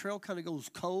the trail kind of goes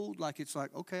cold, like it's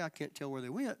like, okay, I can't tell where they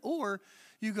went. Or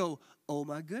you go, oh,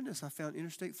 my goodness, I found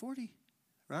Interstate 40,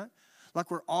 right? Like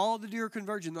where all the deer are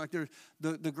converging. Like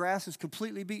the grass is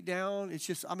completely beat down. It's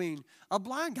just, I mean, a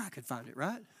blind guy could find it,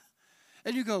 right?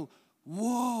 And you go,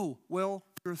 whoa. Well,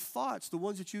 your thoughts, the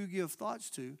ones that you give thoughts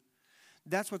to,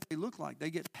 that's what they look like. They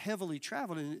get heavily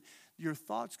traveled, and your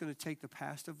thought's going to take the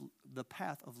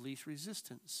path of least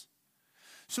resistance.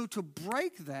 So to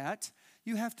break that,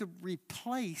 you have to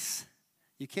replace.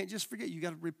 You can't just forget. You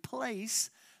got to replace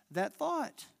that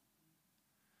thought.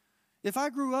 If I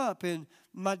grew up and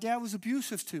my dad was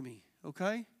abusive to me,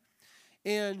 okay,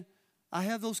 and I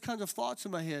have those kinds of thoughts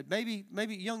in my head.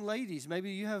 Maybe young ladies, maybe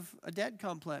you have a dad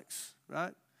complex,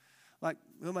 right? Like,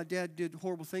 well, my dad did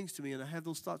horrible things to me, and I have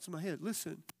those thoughts in my head.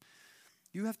 Listen,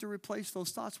 you have to replace those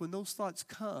thoughts. When those thoughts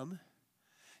come,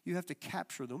 you have to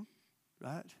capture them,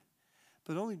 right?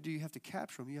 But only do you have to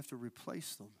capture them, you have to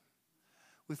replace them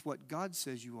with what God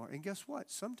says you are. And guess what?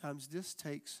 Sometimes this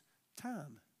takes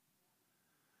time.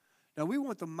 Now, we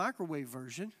want the microwave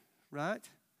version, right?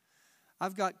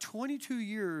 I've got 22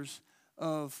 years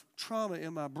of trauma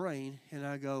in my brain, and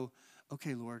I go,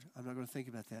 okay, Lord, I'm not going to think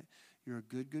about that. You're a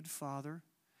good, good father.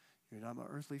 You're not my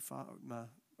earthly father,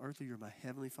 you're my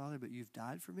heavenly father, but you've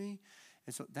died for me.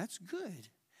 And so that's good.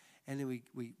 And then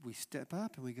we step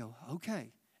up and we go,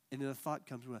 okay. And then a thought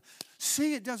comes,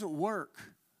 see, it doesn't work.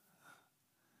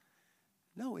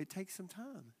 No, it takes some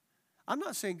time. I'm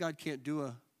not saying God can't do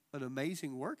an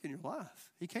amazing work in your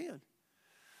life. He can.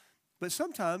 But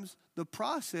sometimes the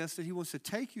process that he wants to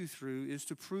take you through is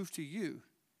to prove to you.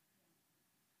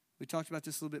 We talked about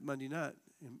this a little bit Monday night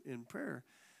in prayer,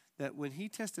 that when he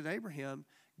tested Abraham,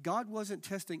 God wasn't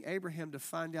testing Abraham to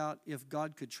find out if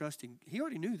God could trust him. He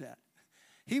already knew that.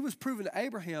 He was proving to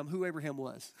Abraham who Abraham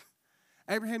was.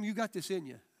 Abraham, you got this in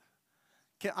you.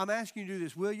 I'm asking you to do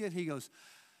this, will you? And he goes,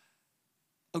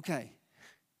 okay.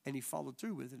 And he followed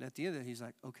through with it. And at the end of it, he's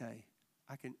like, okay,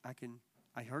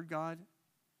 I heard God.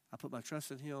 I put my trust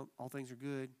in him. All things are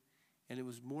good. And it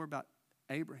was more about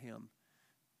Abraham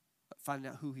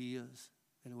finding out who he is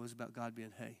than it was about God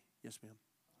being, hey, yes, ma'am.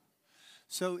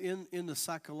 So in the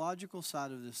psychological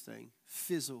side of this thing,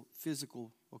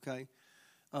 physical, okay,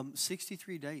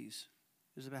 63 days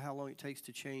is about how long it takes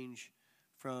to change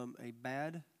from a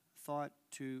bad thought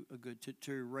to a good,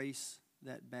 to erase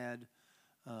that bad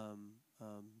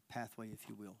pathway, if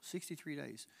you will. 63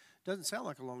 days. Doesn't sound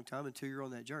like a long time until you're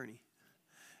on that journey.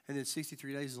 And then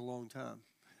 63 days is a long time.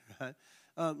 Right?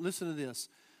 Listen to this.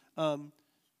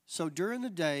 So during the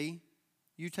day,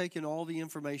 you take in all the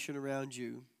information around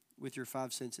you with your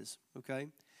five senses, okay?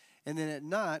 And then at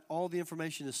night, all the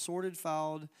information is sorted,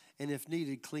 filed, and if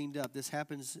needed, cleaned up. This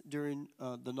happens during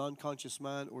the non-conscious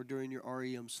mind or during your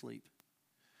REM sleep.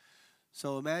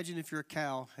 So imagine if you're a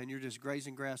cow and you're just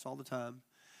grazing grass all the time,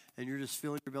 and you're just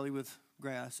filling your belly with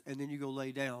grass, and then you go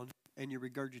lay down and you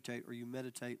regurgitate or you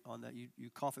meditate on that. You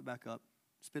cough it back up,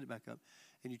 spit it back up,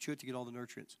 and you chew it to get all the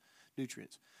nutrients.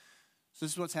 So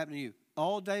this is what's happening to you.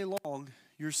 All day long,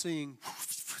 you're seeing,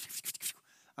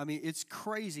 I mean, it's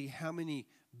crazy how many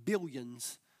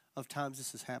billions of times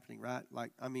this is happening, right?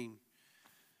 Like, I mean,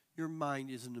 your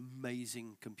mind is an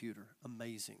amazing computer,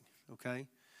 amazing, okay?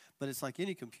 But it's like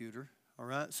any computer, all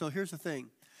right? So here's the thing.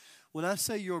 When I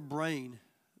say your brain,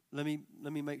 let me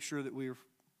make sure that we're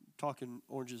talking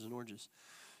oranges and oranges.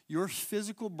 Your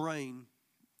physical brain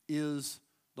is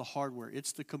the hardware.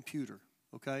 It's the computer,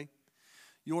 okay?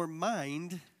 Your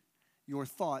mind, your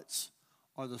thoughts,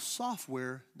 are the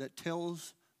software that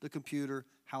tells the computer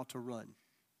how to run.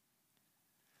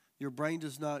 Your brain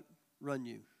does not run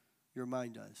you. Your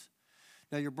mind does.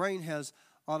 Now, your brain has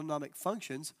autonomic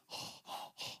functions.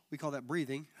 We call that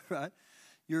breathing, right?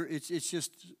 It's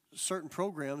just certain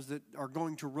programs that are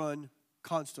going to run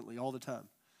constantly all the time.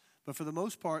 But for the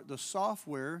most part, the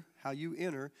software, how you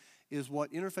enter, is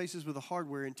what interfaces with the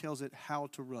hardware and tells it how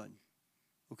to run,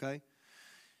 okay?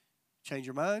 Change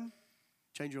your mind,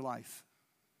 change your life,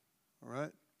 all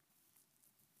right?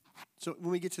 So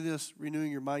when we get to this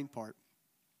renewing your mind part,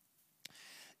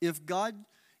 if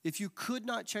you could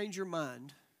not change your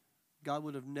mind, God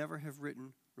would have never have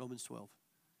written Romans 12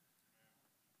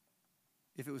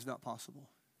 if it was not possible.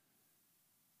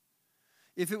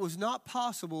 If it was not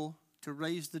possible to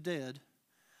raise the dead,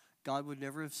 God would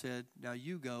never have said, now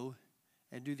you go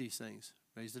and do these things.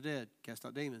 Raise the dead, cast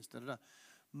out demons, da-da-da.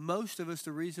 Most of us,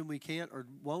 the reason we can't or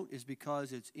won't is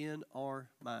because it's in our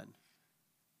mind.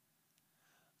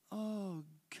 Oh,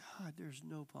 God, there's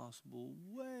no possible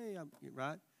way.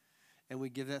 Right? And we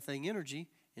give that thing energy,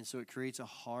 and so it creates a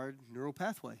hard neural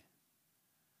pathway.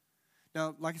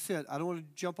 Now, like I said, I don't want to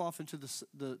jump off into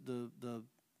the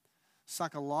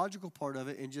psychological part of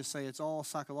it and just say it's all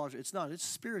psychological. It's not. It's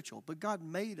spiritual. But God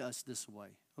made us this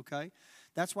way, okay?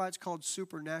 That's why it's called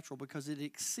supernatural, because it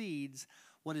exceeds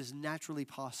what is naturally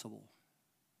possible,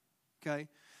 okay?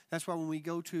 That's why when we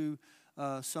go to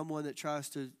someone that tries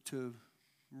to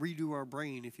redo our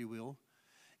brain, if you will,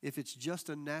 if it's just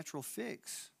a natural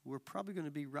fix, we're probably going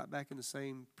to be right back in the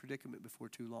same predicament before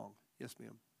too long. Yes,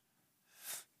 ma'am.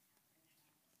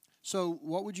 So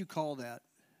what would you call that?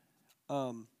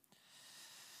 Well,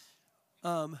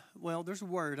 there's a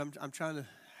word. I'm trying to,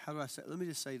 how do I say it? Let me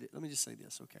just say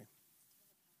this, okay?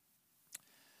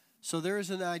 So there is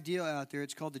an idea out there.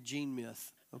 It's called the gene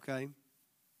myth, okay?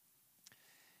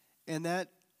 And that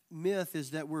myth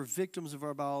is that we're victims of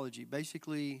our biology.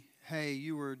 Basically, hey,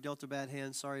 you were dealt a bad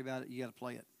hand. Sorry about it. You got to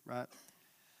play it, right?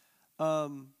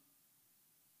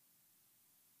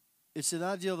 It's an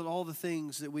idea that all the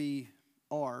things that we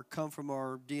are come from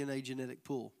our DNA genetic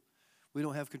pool. We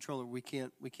don't have control over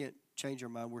it. We can't change our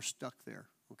mind. We're stuck there,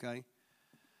 okay?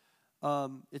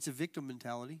 It's a victim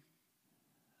mentality.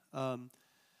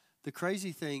 The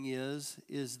crazy thing is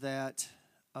that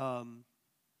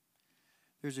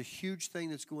there's a huge thing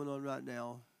that's going on right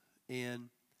now, and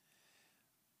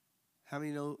how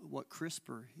many know what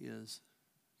CRISPR is?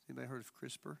 Anybody heard of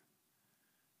CRISPR?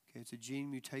 Okay, it's a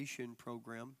gene mutation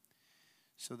program.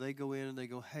 So they go in and they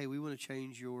go, hey, we want to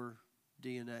change your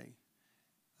DNA.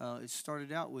 It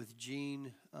started out with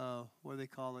gene, what do they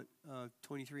call it?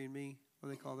 23andMe, what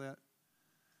do they call that?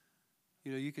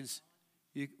 You know,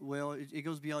 it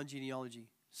goes beyond genealogy.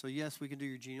 So yes, we can do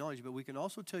your genealogy, but we can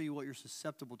also tell you what you're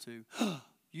susceptible to.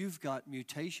 You've got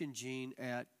mutation gene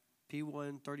at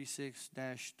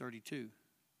P136-32,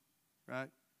 right?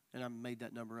 And I made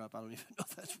that number up. I don't even know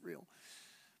if that's real.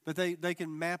 But they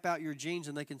can map out your genes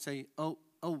and they can say, oh,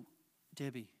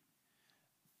 Debbie,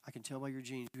 I can tell by your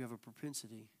genes you have a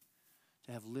propensity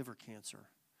to have liver cancer.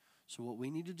 So what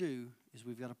we need to do is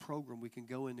we've got a program. We can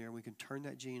go in there and we can turn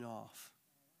that gene off.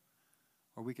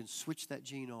 Or we can switch that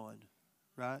gene on,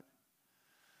 right?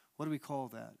 What do we call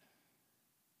that?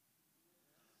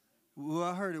 Well,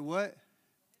 I heard it. What?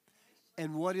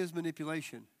 And what is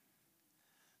manipulation?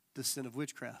 The sin of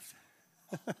witchcraft.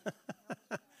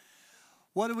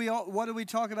 What do we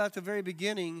talk about at the very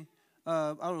beginning?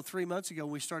 I don't know, 3 months ago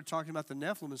when we started talking about the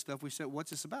Nephilim and stuff, we said, what's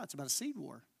this about? It's about a seed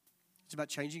war. It's about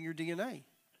changing your DNA.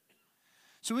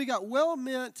 So we got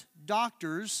well-meant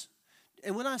doctors,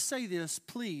 and when I say this,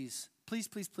 please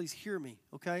hear me,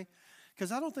 okay?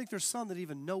 Because I don't think there's some that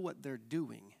even know what they're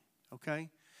doing, okay?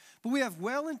 But we have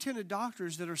well-intended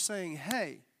doctors that are saying,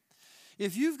 hey,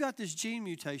 if you've got this gene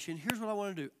mutation, here's what I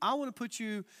want to do. I want to put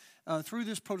you through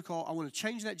this protocol. I want to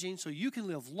change that gene so you can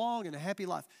live long and a happy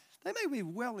life. They may be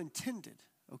well-intended,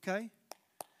 okay?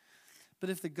 But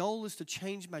if the goal is to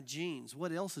change my genes,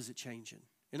 what else is it changing?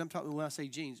 And I'm talking, when I say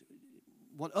genes,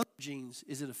 what other genes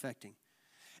is it affecting?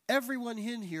 Everyone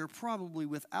in here, probably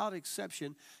without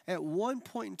exception, at one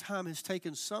point in time has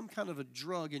taken some kind of a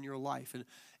drug in your life, an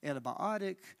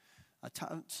antibiotic,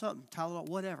 something, Tylenol,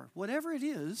 whatever. Whatever it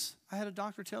is, I had a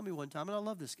doctor tell me one time, and I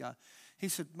love this guy. He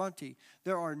said, Monty,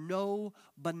 there are no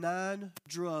benign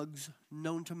drugs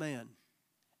known to man.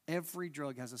 Every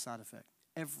drug has a side effect.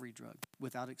 Every drug,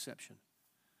 without exception.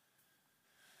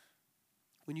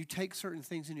 When you take certain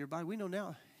things in your body, we know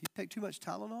now, you take too much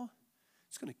Tylenol,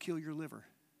 it's going to kill your liver.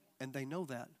 And they know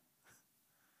that.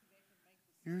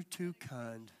 You're too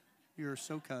kind. You're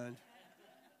so kind.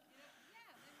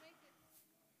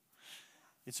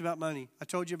 It's about money. I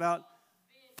told you about,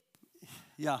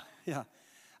 yeah.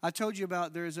 I told you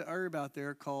about, there's an herb out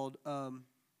there called,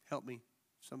 help me,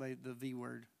 somebody, the V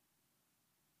word,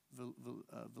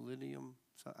 Valenium,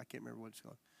 I can't remember what it's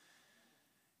called.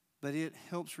 But it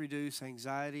helps reduce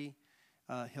anxiety,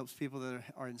 helps people that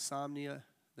are insomnia,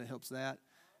 that helps that.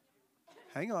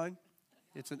 Hang on.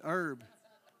 It's an herb.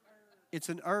 It's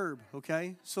an herb,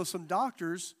 okay? So some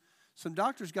doctors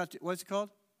got, what's it called?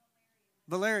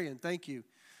 Valerian, thank you.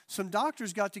 Some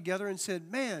doctors got together and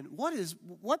said, man, what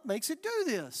makes it do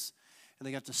this? And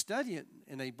they got to study it,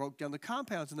 and they broke down the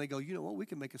compounds, and they go, you know what, we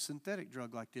can make a synthetic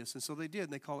drug like this. And so they did,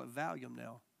 and they call it Valium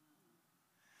now.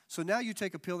 So now you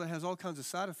take a pill that has all kinds of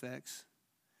side effects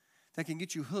that can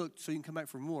get you hooked so you can come back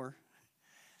for more.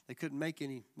 They couldn't make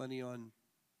any money on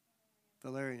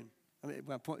Valerian. I mean,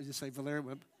 my point is to say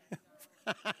Valerian.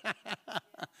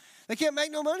 They can't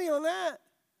make no money on that.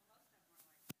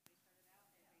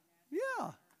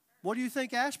 Yeah. What do you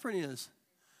think aspirin is?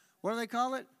 What do they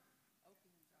call it?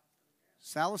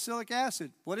 Salicylic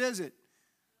acid. What is it?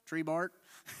 Tree bark.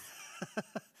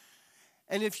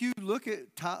 And if you look at,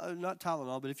 not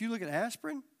Tylenol, but if you look at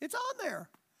aspirin, it's on there.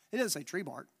 It doesn't say tree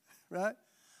bark, right?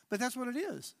 But that's what it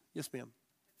is. Yes, ma'am.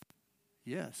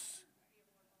 Yes.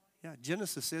 Yeah,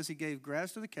 Genesis says he gave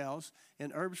grass to the cows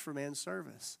and herbs for man's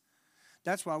service.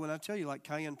 That's why when I tell you, like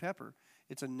cayenne pepper,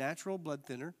 it's a natural blood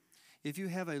thinner. If you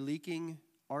have a leaking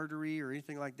artery or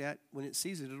anything like that, when it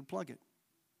sees it, it'll plug it.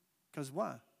 Because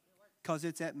why? Because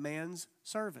it's at man's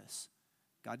service.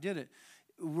 God did it.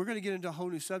 We're going to get into a whole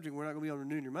new subject. We're not going to be on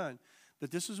renewing your mind. But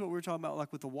this is what we're talking about,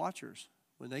 like with the Watchers.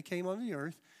 When they came on the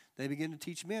earth, they began to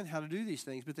teach men how to do these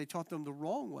things, but they taught them the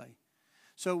wrong way.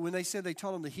 So when they said they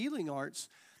taught them the healing arts,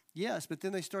 yes, but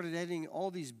then they started adding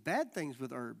all these bad things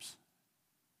with herbs,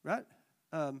 right?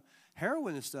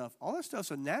 Heroin and stuff. All that stuff's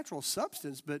a natural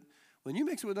substance, but when you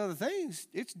mix it with other things,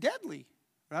 it's deadly,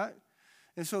 right?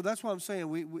 And so that's why I'm saying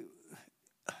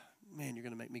man, you're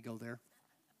going to make me go there.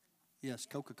 Yes,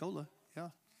 Coca-Cola, yeah.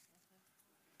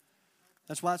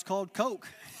 That's why it's called Coke.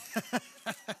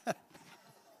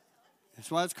 That's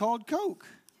why it's called Coke.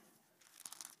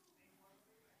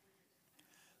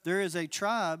 There is a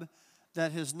tribe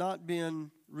that has not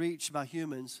been reached by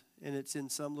humans, and it's in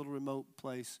some little remote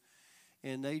place,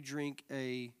 and they drink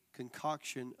a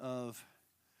concoction of,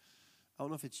 I don't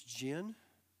know if it's gin.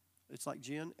 It's like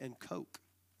gin and Coke.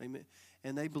 Amen.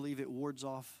 And they believe it wards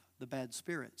off the bad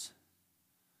spirits.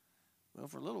 Well,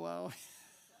 for a little while.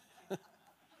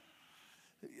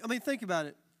 I mean, think about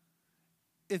it.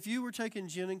 If you were taking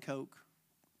gin and Coke,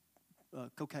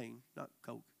 cocaine, not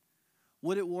Coke,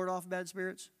 would it ward off bad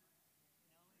spirits?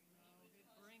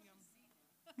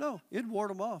 No, it'd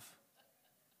ward them off.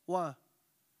 Why?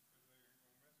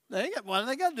 What do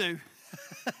they got to do?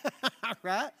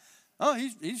 Right? Oh,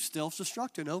 he's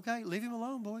self-destructing. Okay, leave him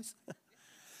alone, boys.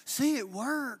 See, it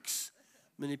works.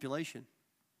 Manipulation,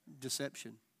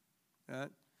 deception. Right?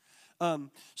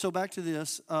 So back to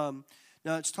this. Now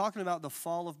it's talking about the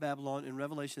fall of Babylon in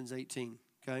Revelations 18.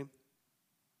 Okay.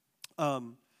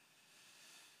 And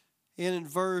in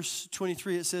verse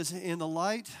 23 it says, "And the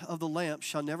light of the lamp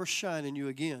shall never shine in you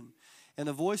again, and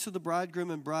the voice of the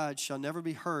bridegroom and bride shall never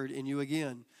be heard in you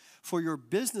again. For your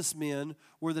businessmen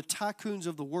were the tycoons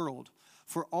of the world,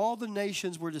 for all the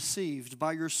nations were deceived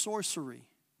by your sorcery."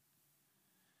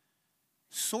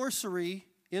 Sorcery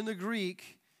in the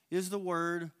Greek is the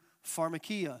word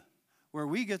pharmakia, where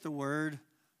we get the word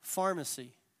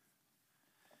pharmacy.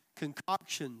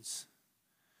 Concoctions,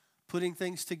 putting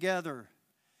things together,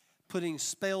 putting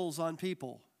spells on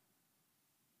people.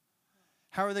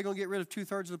 How are they going to get rid of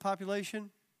 2/3 of the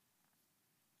population?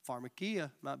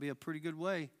 Pharmakia might be a pretty good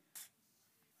way.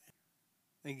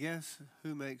 And guess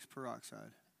who makes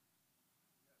peroxide?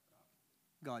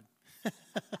 God.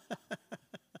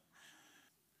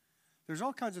 There's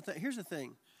all kinds of things. Here's the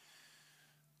thing.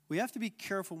 We have to be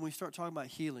careful when we start talking about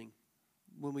healing,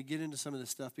 when we get into some of this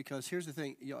stuff, because here's the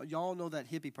thing. Y'all know that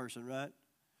hippie person, right?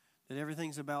 That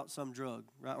everything's about some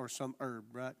drug, right? Or some herb,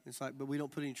 right? It's like, but we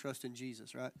don't put any trust in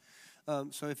Jesus, right?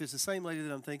 So if it's the same lady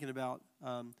that I'm thinking about,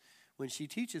 when she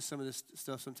teaches some of this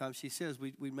stuff, sometimes she says,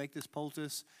 we make this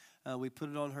poultice, we put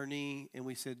it on her knee, and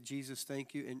we said, Jesus,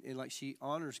 thank you. And like she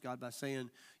honors God by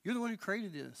saying, you're the one who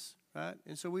created this, right?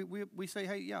 And so we say,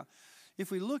 hey, yeah. If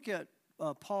we look at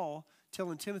Paul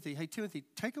telling Timothy, hey, Timothy,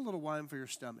 take a little wine for your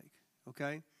stomach,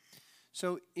 okay?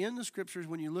 So in the scriptures,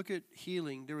 when you look at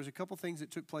healing, there was a couple things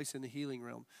that took place in the healing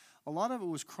realm. A lot of it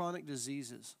was chronic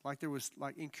diseases, like there was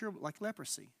like incurable, like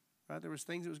leprosy, right? There was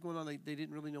things that was going on, they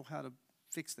didn't really know how to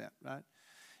fix that, right?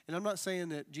 And I'm not saying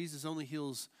that Jesus only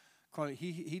heals chronic.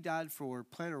 He died for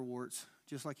plantar warts,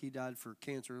 just like he died for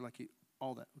cancer, like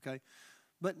all that, okay?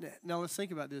 But now let's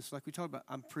think about this, like we talked about.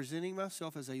 I'm presenting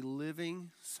myself as a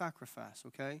living sacrifice,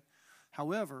 okay?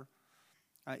 However,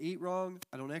 I eat wrong,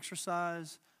 I don't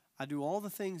exercise, I do all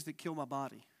the things that kill my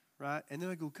body, right? And then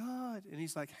I go, God, and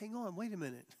he's like, hang on, wait a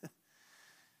minute.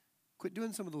 Quit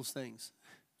doing some of those things,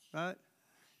 right?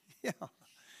 Yeah.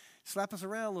 Slap us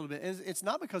around a little bit. And it's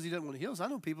not because he doesn't want to heal us. I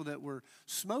know people that were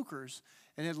smokers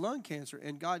and had lung cancer,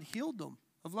 and God healed them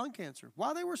of lung cancer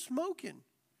while they were smoking,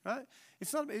 right?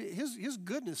 It's not his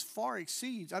goodness far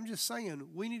exceeds. I'm just saying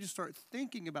we need to start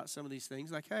thinking about some of these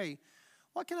things like, hey,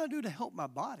 what can I do to help my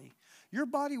body? Your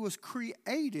body was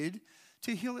created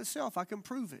to heal itself. I can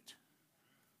prove it.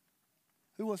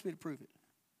 Who wants me to prove it?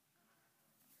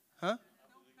 Huh? Don't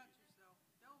cut yourself.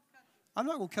 Don't cut yourself. I'm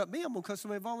not going to cut me. I'm going to cut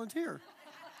somebody volunteer.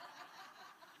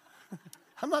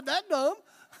 I'm not that dumb.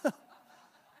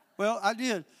 Well, I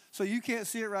did. So you can't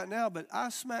see it right now, but I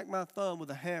smacked my thumb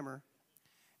with a hammer,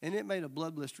 and it made a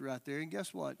blood blister right there. And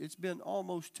guess what? It's been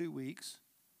almost 2 weeks.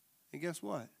 And guess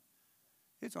what?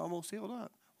 It's almost healed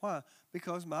up. Why?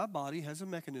 Because my body has a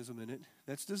mechanism in it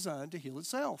that's designed to heal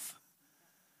itself.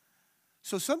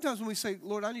 So sometimes when we say,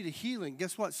 Lord, I need a healing,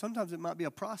 guess what? Sometimes it might be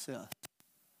a process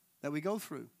that we go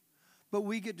through. But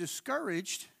we get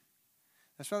discouraged.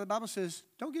 That's why the Bible says,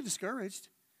 don't get discouraged.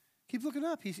 Keep looking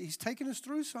up. He's taking us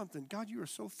through something. God, you are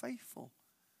so faithful.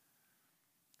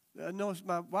 I know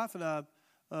my wife and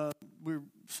I, we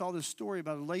saw this story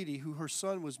about a lady who her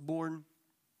son was born,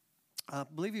 I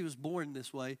believe he was born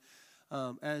this way,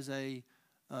 as a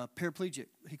paraplegic.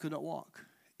 He could not walk.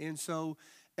 And so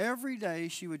every day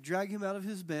she would drag him out of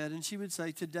his bed and she would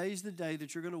say, today's the day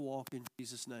that you're going to walk in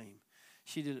Jesus' name.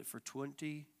 She did it for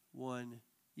 21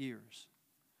 years.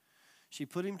 She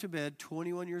put him to bed,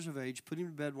 21 years of age, put him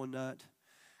to bed one night,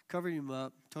 covered him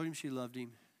up, told him she loved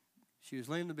him. She was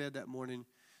laying in the bed that morning,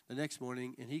 the next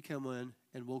morning, and he came in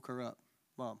and woke her up.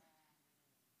 Mom,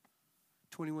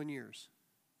 21 years.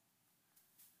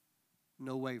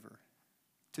 No waiver.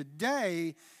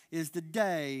 Today is the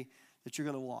day that you're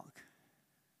going to walk.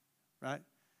 Right?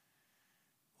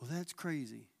 Well, that's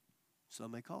crazy.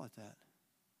 Some may call it that.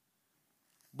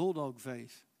 Bulldog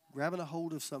faith. Grabbing a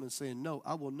hold of something and saying, no,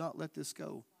 I will not let this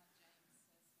go.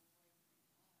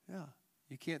 Yeah.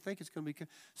 You can't think it's going to be.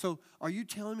 So are you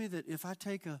telling me that if I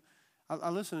take I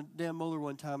listened to Dan Moeller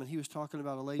one time, and he was talking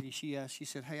about a lady. She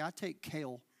said, hey, I take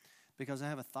kale because I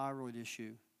have a thyroid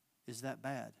issue. Is that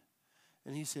bad?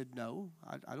 And he said, no,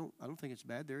 I don't think it's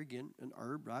bad. There again, an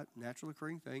herb, right? Natural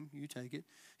occurring thing. You take it.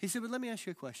 He said, but let me ask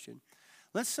you a question.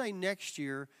 Let's say next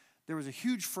year there was a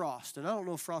huge frost, and I don't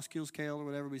know if frost kills kale or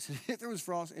whatever, but he said if there was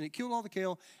frost and it killed all the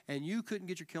kale and you couldn't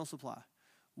get your kale supply,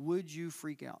 would you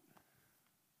freak out?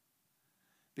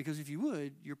 Because if you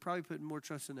would, you're probably putting more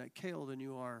trust in that kale than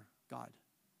you are God,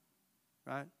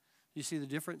 right? You see the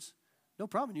difference? No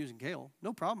problem using kale.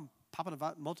 No problem popping a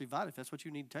multivitamin if that's what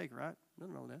you need to take, right?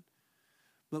 Nothing wrong with that.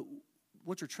 But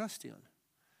what's your trust in?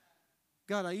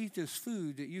 God, I eat this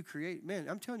food that you create. Man,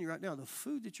 I'm telling you right now, the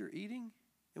food that you're eating,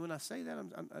 and when I say that,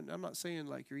 I'm not saying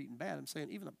like you're eating bad. I'm saying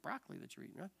even the broccoli that you're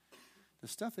eating, right? The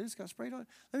stuff that it's got sprayed on it.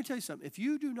 Let me tell you something. If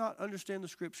you do not understand the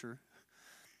scripture,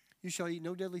 you shall eat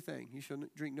no deadly thing. You shall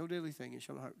drink no deadly thing.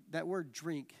 That word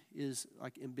drink is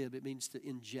like imbib. It means to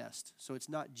ingest. So it's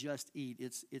not just eat.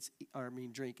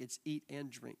 Drink. It's eat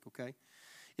and drink, okay?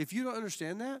 If you don't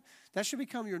understand that, that should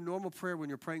become your normal prayer when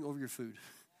you're praying over your food.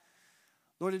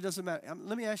 Lord, it doesn't matter.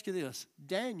 Let me ask you this.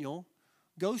 Daniel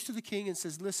goes to the king and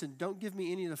says, listen, don't give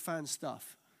me any of the fine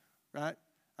stuff, right?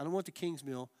 I don't want the king's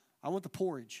meal. I want the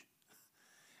porridge.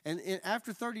 And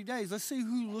after 30 days, let's see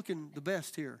who's looking the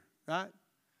best here, right?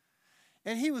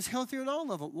 And he was healthier than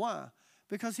all of them. Why?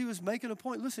 Because he was making a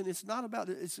point. Listen, it's not about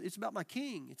it's about my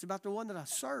king. It's about the one that I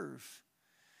serve.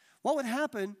 What would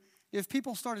happen if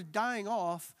people started dying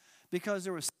off because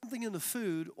there was something in the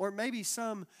food or maybe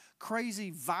some crazy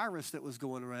virus that was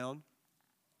going around?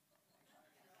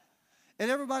 And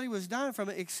everybody was dying from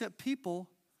it except people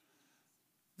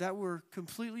that were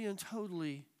completely and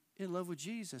totally in love with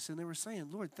Jesus. And they were saying,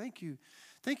 Lord, thank you.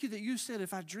 Thank you that you said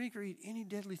if I drink or eat any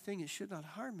deadly thing, it should not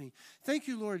harm me. Thank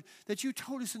you, Lord, that you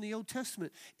told us in the Old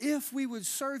Testament, if we would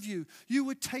serve you, you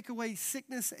would take away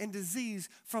sickness and disease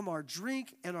from our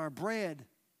drink and our bread.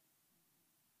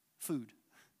 Food.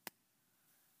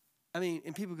 I mean,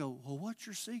 and people go, well, what's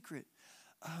your secret?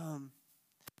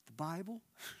 The Bible?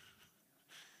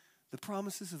 The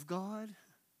promises of God?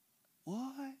 What?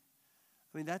 I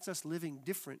mean, that's us living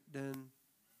different than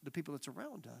the people that's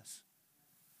around us.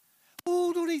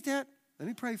 Oh, don't eat that. Let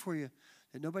me pray for you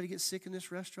that nobody gets sick in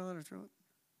this restaurant or throw it.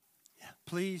 Yeah,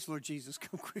 please, Lord Jesus,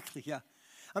 come quickly. Yeah.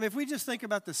 I mean, if we just think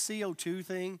about the CO2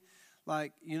 thing,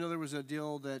 like, there was a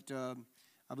deal that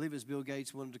I believe it was Bill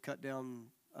Gates wanted to cut down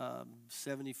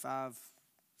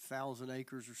 75,000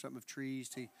 acres or something of trees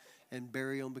and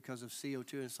bury them because of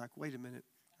CO2. And it's like, wait a minute.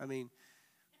 I mean,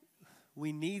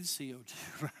 we need CO2,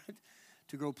 right?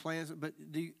 To grow plants. But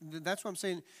that's what I'm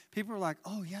saying. People are like,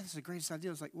 oh, yeah, this is the greatest idea.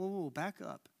 It's like, whoa, back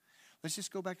up. Let's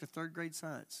just go back to third grade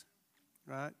science,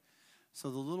 right?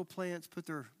 So the little plants put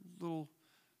their little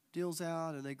deals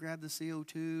out, and they grab the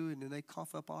CO2, and then they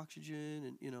cough up oxygen,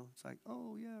 and, it's like,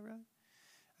 oh, yeah, right.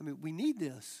 I mean, we need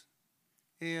this.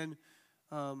 And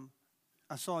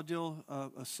I saw a deal,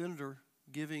 a senator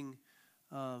giving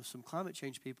some climate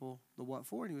change people the what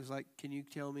for, and he was like, can you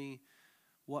tell me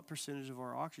what percentage of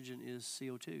our oxygen is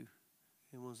CO2?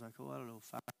 And one was like, I don't know,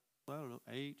 5, I don't know,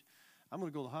 8. I'm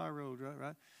going to go the high road,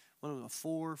 right? One of them,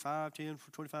 4, 5, 10,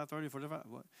 25, 30, 45,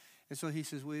 what? And so he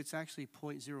says, well, it's actually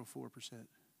 0.04%.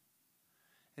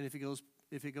 And if it goes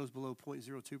below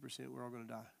 0.02%, we're all going to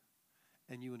die.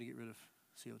 And you want to get rid of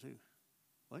CO2.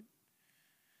 What?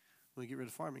 Want to get rid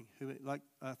of farming.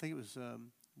 I think it was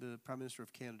the Prime Minister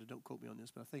of Canada, don't quote me on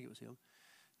this, but I think it was him,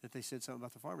 that they said something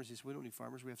about the farmers. He said, we don't need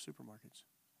farmers, we have supermarkets.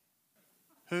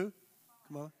 Who?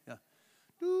 Come on. Yeah.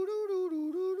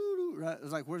 Right?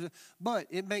 It's like, where's it? But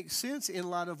it makes sense in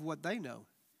light of what they know.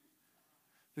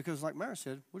 Because like Myra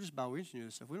said, we'll just bioengineer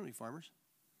this stuff. We don't need farmers.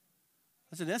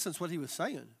 That's in essence what he was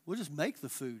saying. We'll just make the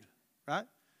food, right?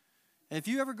 And if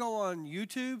you ever go on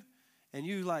YouTube and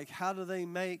you like, how do they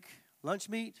make lunch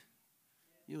meat?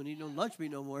 You don't need no lunch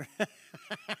meat no more.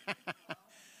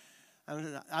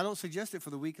 I don't suggest it for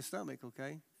the weakest stomach,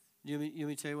 okay? You want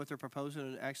me to tell you what they're proposing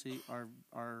and actually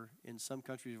are in some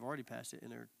countries have already passed it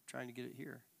and they're trying to get it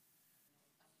here?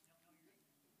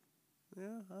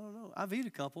 Yeah, I don't know. I've eaten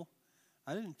a couple.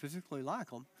 I didn't particularly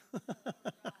like them.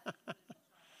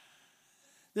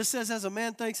 This says, as a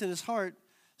man thinks in his heart,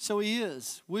 so he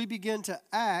is. We begin to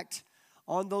act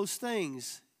on those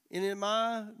things. And in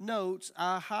my notes,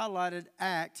 I highlighted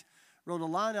act, wrote a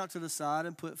line out to the side,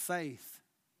 and put faith.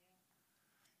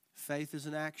 Faith is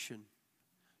an action.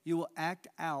 You will act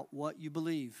out what you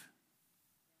believe.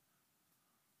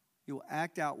 You will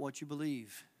act out what you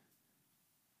believe.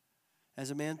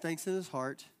 As a man thinks in his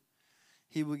heart,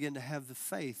 he will begin to have the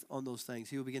faith on those things.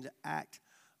 He will begin to act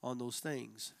on those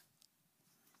things.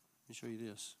 Let me show you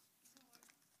this.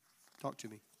 Talk to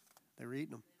me. They were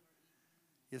eating them.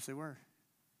 Yes, they were.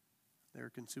 They were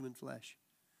consuming flesh.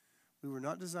 We were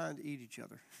not designed to eat each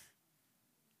other.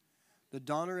 The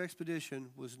Donner Expedition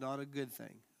was not a good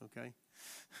thing, okay?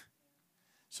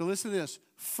 So listen to this.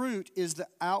 Fruit is the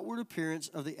outward appearance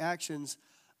of the actions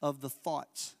of the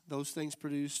thoughts, those things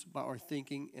produced by our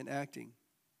thinking and acting.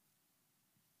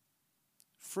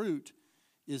 Fruit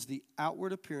is the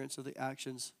outward appearance of the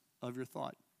actions of your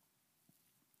thought.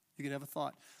 You can have a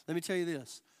thought. Let me tell you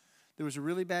this. There was a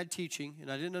really bad teaching,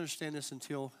 and I didn't understand this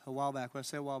until a while back. When I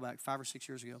say a while back, 5 or 6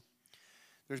 years ago.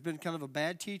 There's been kind of a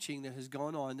bad teaching that has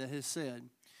gone on that has said,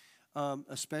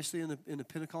 especially in the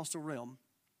Pentecostal realm,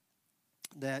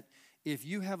 that if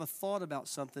you have a thought about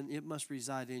something, it must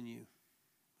reside in you.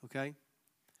 Okay?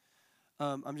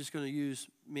 I'm just going to use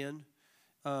men.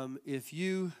 If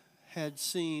you had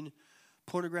seen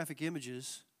pornographic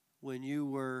images when you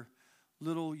were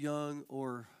little, young,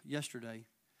 or yesterday,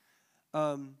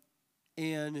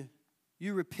 and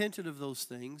you repented of those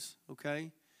things,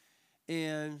 okay,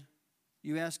 and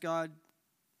you ask God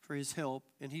for his help,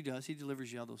 and he does. He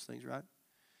delivers you out of those things, right?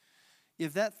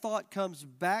 If that thought comes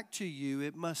back to you,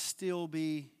 it must still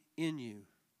be in you.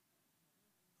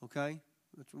 Okay?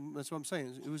 That's what I'm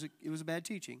saying. It was a bad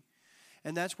teaching.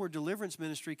 And that's where deliverance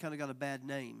ministry kind of got a bad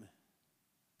name.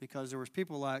 Because there was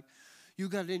people like, you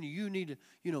got it in you. You need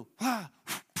to,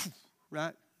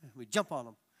 right? We jump on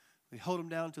them. We hold them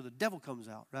down until the devil comes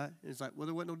out, right? And it's like, well,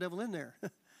 there wasn't no devil in there,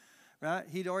 right?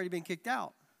 He'd already been kicked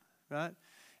out, right?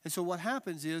 And so what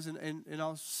happens is, and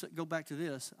I'll go back to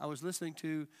this. I was listening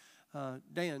to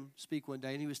Dan speak one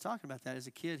day, and he was talking about that. As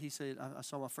a kid, he said, I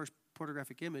saw my first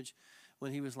pornographic image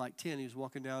when he was like 10. He was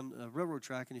walking down a railroad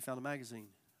track, and he found a magazine,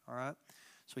 all right?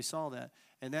 So he saw that.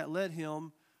 And that led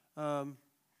him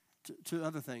to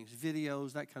other things,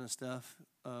 videos, that kind of stuff,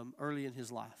 early in his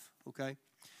life, okay?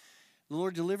 The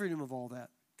Lord delivered him of all that,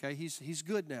 okay? He's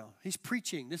good now. He's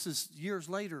preaching. This is years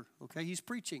later, okay? He's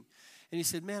preaching. And he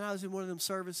said, man, I was in one of them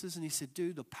services, and he said,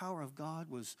 dude, the power of God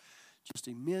was just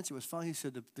immense. It was fun. He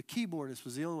said the keyboardist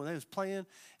was the only one that was playing,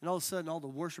 and all of a sudden all the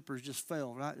worshipers just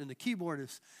fell, right? And the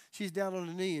keyboardist, she's down on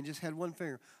her knee and just had one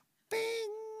finger. Bing!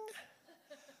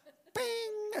 Bing!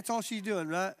 That's all she's doing,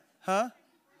 right? Huh?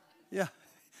 Yeah.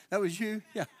 That was you?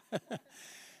 Yeah.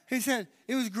 He said,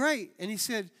 it was great. And he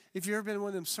said, if you've ever been in one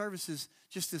of them services,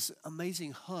 just this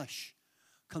amazing hush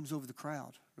comes over the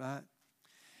crowd, right?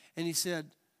 And he said,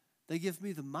 they give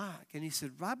me the mic. And he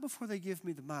said, right before they give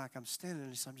me the mic, I'm standing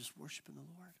and I'm just worshiping the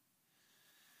Lord.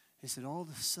 He said, all of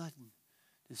a sudden,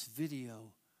 this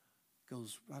video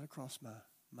goes right across my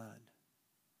mind.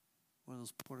 One of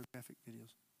those pornographic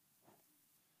videos.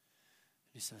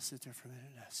 And he said, I sit there for a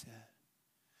minute and I said,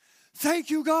 thank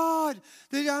you, God,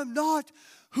 that I'm not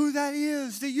who that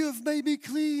is, that you have made me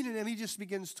clean. And then he just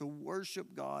begins to worship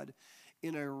God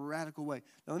in a radical way.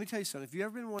 Now, let me tell you something. If you've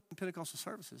ever been in one of the Pentecostal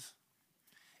services,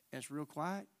 and it's real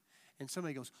quiet, and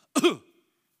somebody goes,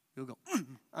 you'll go,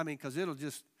 because it'll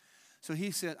just. So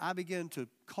he said, I began to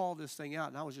call this thing out,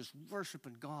 and I was just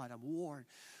worshiping God. I'm warned.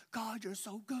 God, you're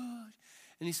so good.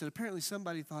 And he said, apparently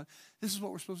somebody thought, this is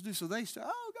what we're supposed to do. So they said,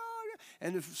 oh, God.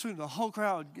 And soon the whole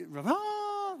crowd,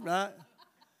 right?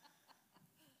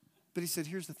 But he said,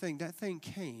 here's the thing. That thing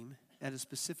came at a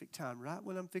specific time, right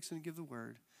when I'm fixing to give the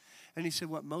word. And he said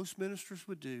what most ministers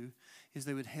would do is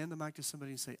they would hand the mic to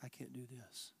somebody and say, I can't do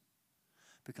this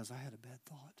because I had a bad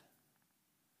thought.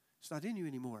 It's not in you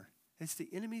anymore. It's the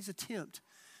enemy's attempt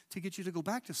to get you to go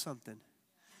back to something.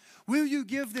 Will you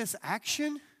give this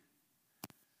action?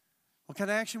 What kind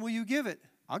of action will you give it?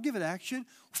 I'll give it action.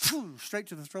 Straight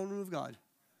to the throne room of God.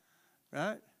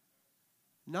 Right?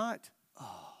 Not,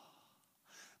 oh.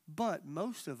 But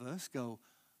most of us go,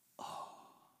 oh.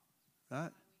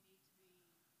 Right?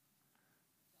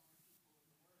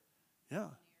 Yeah.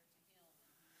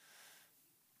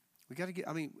 We got to get,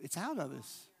 it's out of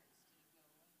us.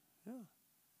 Yeah.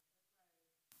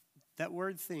 That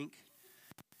word think,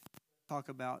 talk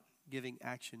about giving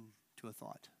action to a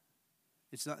thought.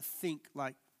 It's not think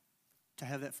like to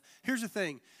have that. Here's the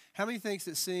thing. How many thinks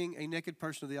that seeing a naked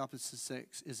person of the opposite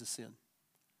sex is a sin?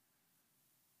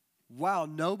 Wow,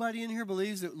 nobody in here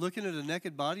believes that looking at a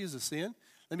naked body is a sin?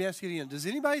 Let me ask you again. Does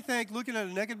anybody think looking at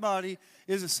a naked body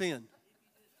is a sin?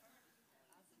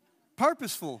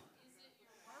 Purposeful.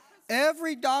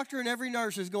 Every doctor and every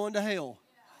nurse is going to hell.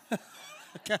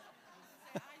 Okay.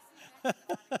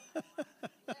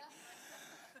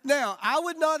 Now, I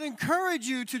would not encourage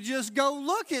you to just go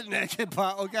look at naked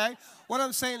body, okay? What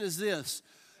I'm saying is this.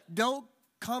 Don't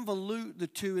convolute the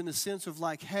two in the sense of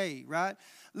like, hey, right?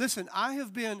 Listen, I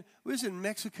was in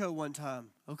Mexico one time,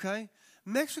 okay?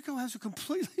 Mexico has a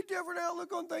completely different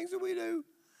outlook on things than we do.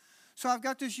 So I've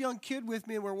got this young kid with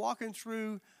me, and we're walking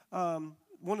through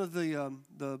one of the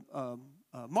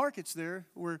markets there.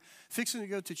 We're fixing to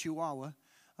go to Chihuahua,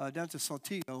 down to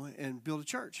Saltillo, and build a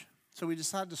church. So we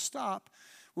decided to stop.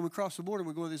 when we crossed the border and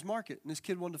we're going to this market. And this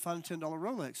kid wanted to find a $10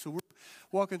 Rolex. So we're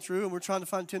walking through and we're trying to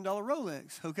find a $10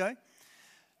 Rolex, okay?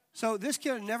 So this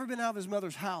kid had never been out of his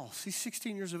mother's house. He's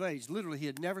 16 years of age. Literally, he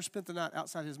had never spent the night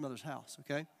outside his mother's house,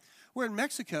 okay? We're in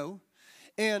Mexico,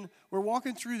 and we're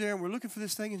walking through there, and we're looking for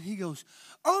this thing, and he goes,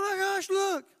 oh, my gosh,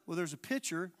 look. Well, there's a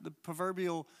picture, the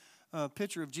proverbial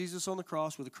picture of Jesus on the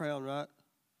cross with a crown, right?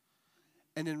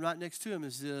 And then right next to him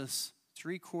is this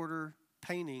 3/4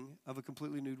 painting of a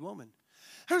completely nude woman.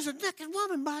 There's a naked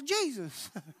woman by Jesus.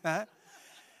 Right?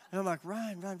 And I'm like,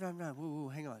 Ryan, whoa,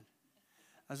 hang on.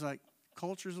 I was like,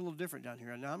 culture's a little different down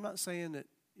here. Now, I'm not saying that,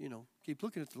 keep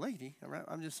looking at the lady. All right?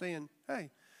 I'm just saying, hey,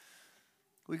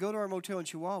 we go to our motel in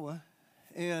Chihuahua,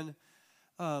 and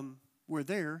we're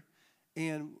there,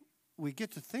 and we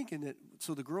get to thinking that,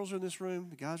 so the girls are in this room,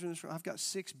 the guys are in this room. I've got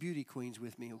 6 beauty queens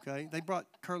with me, okay? They brought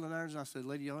curling irons, and I said,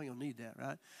 lady, y'all ain't going to need that,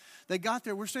 right? They got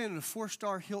there. We're staying in a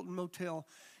 4-star Hilton motel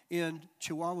in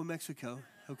Chihuahua, Mexico,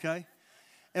 okay?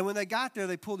 And when they got there,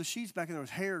 they pulled the sheets back, and there was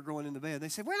hair growing in the bed. They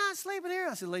said, we're not sleeping here.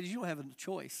 I said, ladies, you don't have a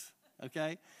choice,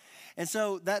 okay? And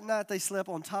so that night, they slept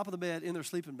on top of the bed in their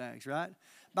sleeping bags, right?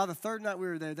 By the 3rd night we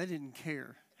were there, they didn't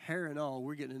care. Hair and all,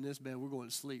 we're getting in this bed, we're going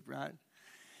to sleep, right?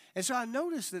 And so I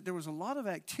noticed that there was a lot of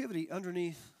activity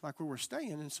underneath, like where we're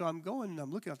staying. And so I'm going, and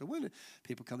I'm looking out the window,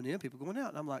 people coming in, people going out.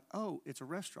 And I'm like, oh, it's a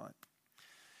restaurant.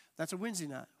 That's a Wednesday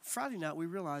night. Friday night, we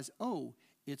realized, oh,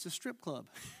 it's a strip club.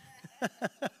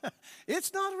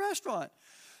 It's not a restaurant.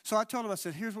 So I told them, I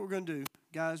said, here's what we're going to do.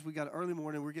 Guys, we got an early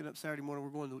morning. We're getting up Saturday morning.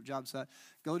 We're going to the job site.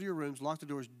 Go to your rooms, lock the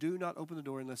doors. Do not open the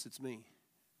door unless it's me.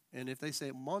 And if they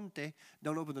say, Monte,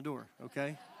 don't open the door,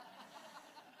 okay?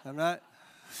 All right?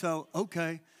 So,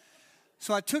 okay.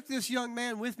 So I took this young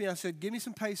man with me. I said, give me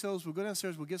some pesos. We'll go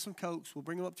downstairs. We'll get some Cokes. We'll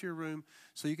bring them up to your room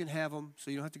so you can have them so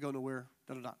you don't have to go nowhere.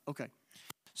 Da-da-da. Okay.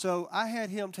 So I had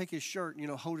him take his shirt and,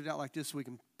 hold it out like this so we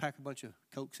can pack a bunch of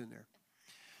Cokes in there.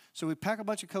 So we pack a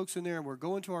bunch of Cokes in there, and we're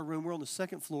going to our room. We're on the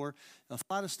 2nd floor. A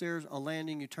flight of stairs, a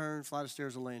landing. You turn, flight of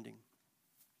stairs, a landing.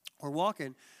 We're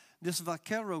walking. This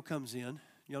vaquero comes in.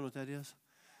 You know what that is?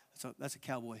 That's a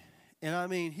cowboy. And, I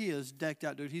mean, he is decked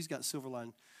out, dude. He's got silver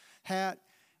line hat.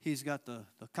 He's got the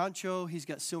concho. He's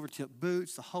got silver tip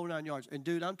boots, the whole 9 yards. And,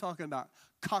 dude, I'm talking about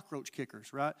cockroach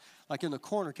kickers, right? Like in the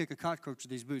corner, kick a cockroach with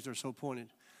these boots. They're so pointed.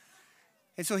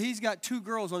 And so he's got 2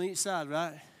 girls on each side,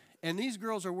 right? And these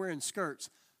girls are wearing skirts,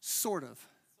 sort of.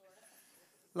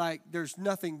 Like there's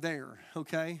nothing there,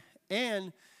 okay?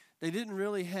 And they didn't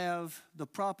really have the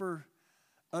proper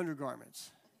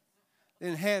undergarments. They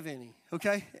didn't have any,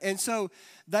 okay? And so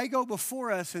they go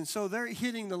before us, and so they're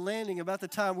hitting the landing about the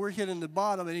time we're hitting the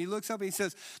bottom, and he looks up and he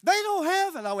says, they don't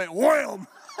have it. I went, wham!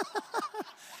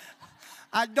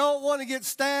 I don't want to get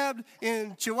stabbed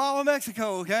in Chihuahua,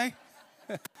 Mexico, okay?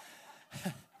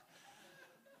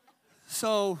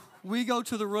 So we go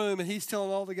to the room, and he's telling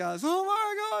all the guys, oh,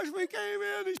 my gosh, we came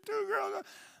in, these 2 girls.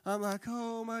 I'm like,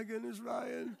 oh, my goodness,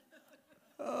 Ryan.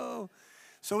 Oh.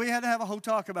 So we had to have a whole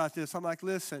talk about this. I'm like,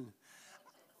 listen.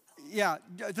 Yeah,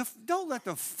 don't let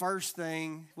the first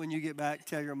thing when you get back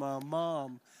tell your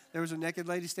mom, there was a naked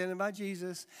lady standing by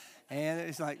Jesus. And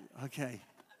it's like, okay.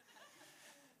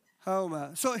 Oh, my.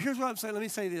 So here's what I'm saying. Let me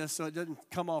say this so it doesn't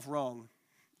come off wrong.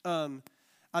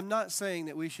 I'm not saying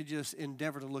that we should just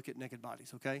endeavor to look at naked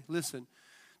bodies, okay? Listen,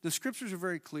 the scriptures are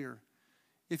very clear.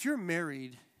 If you're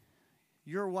married,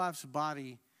 your wife's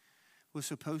body was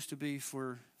supposed to be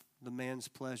for the man's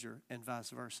pleasure and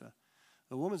vice versa.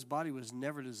 The woman's body was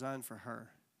never designed for her.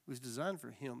 It was designed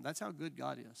for him. That's how good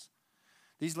God is.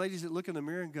 These ladies that look in the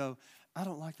mirror and go, I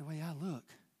don't like the way I look.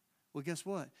 Well, guess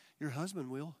what? Your husband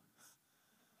will.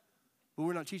 But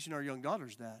we're not teaching our young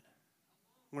daughters that.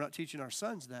 We're not teaching our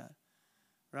sons that,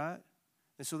 right?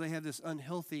 And so they have this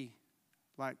unhealthy,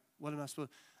 like, what am I supposed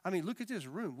to? I mean, look at this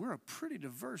room. We're a pretty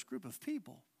diverse group of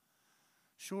people.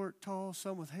 Short, tall,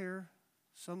 some with hair,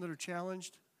 some that are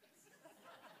challenged.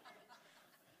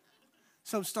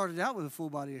 Some started out with a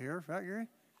full body of hair, right, Gary?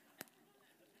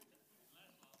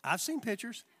 I've seen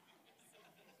pictures.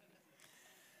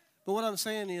 But what I'm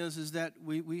saying is that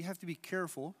we have to be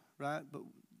careful, right? But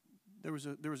there was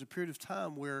a period of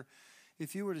time where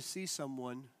if you were to see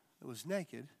someone that was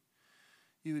naked,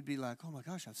 you would be like, oh my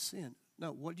gosh, I've sinned.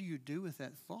 No, what do you do with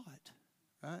that thought,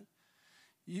 right?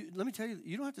 Let me tell you,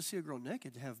 you don't have to see a girl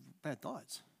naked to have bad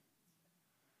thoughts.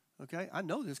 Okay? I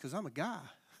know this because I'm a guy.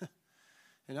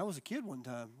 And I was a kid one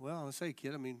time. Well, I say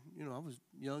kid, I mean, I was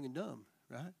young and dumb,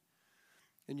 right?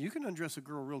 And you can undress a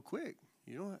girl real quick.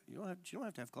 She don't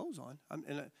have to have clothes on.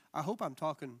 I hope I'm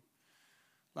talking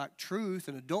like truth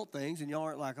and adult things, and y'all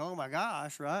aren't like, oh my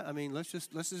gosh, right? I mean, let's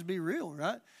just be real,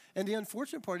 right? And the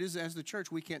unfortunate part is, as the church,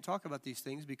 we can't talk about these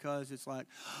things because it's like,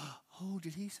 Oh,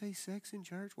 did he say sex in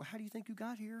church? Well, how do you think you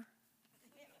got here?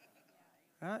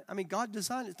 Right? I mean, God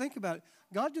designed it. Think about it.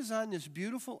 God designed this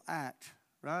beautiful act,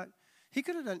 right? He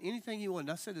could have done anything he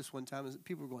wanted. I said this one time, and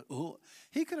people were going, oh.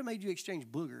 He could have made you exchange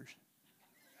boogers.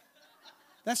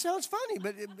 That sounds funny,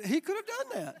 but he could have done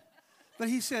that. But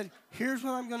he said, here's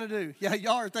what I'm going to do. Yeah,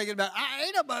 y'all are thinking about, I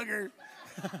ate a booger.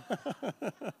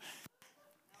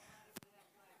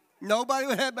 Nobody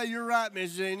would have, but you're right,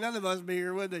 Miss Jean. None of us be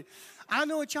here, would they? I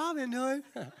know what y'all been doing.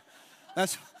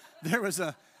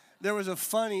 There was a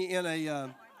funny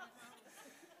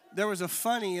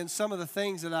in some of the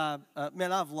things that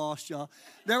I've lost y'all.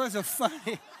 There was a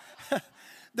funny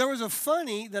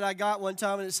that I got one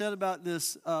time, and it said about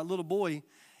this little boy,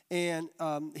 and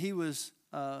he was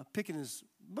picking his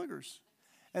boogers,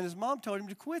 and his mom told him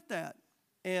to quit that,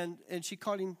 and she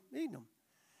caught him eating them.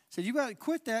 Said, you got to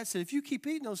quit that. Said, if you keep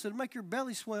eating those, it'll make your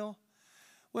belly swell.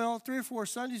 Well, 3 or 4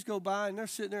 Sundays go by, and they're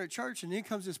sitting there at church, and in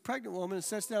comes this pregnant woman and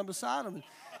sits down beside him. And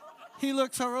he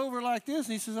looks her over like this,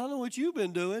 and he says, I know what you've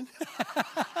been doing.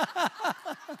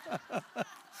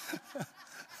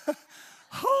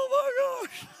 Oh, my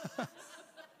gosh.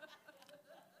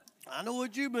 I know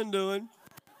what you've been doing.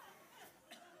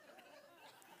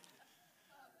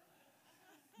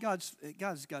 God's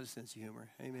got a sense of humor.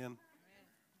 Amen.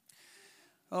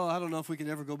 Oh, I don't know if we could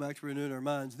ever go back to renewing our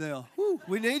minds now. Whew,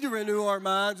 we need to renew our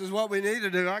minds is what we need to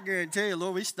do. I guarantee you,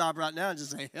 Lord, we stop right now and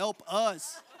just say, help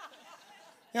us.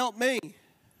 Help me.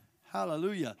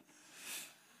 Hallelujah.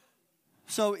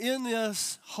 So in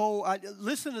this whole,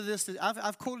 listen to this.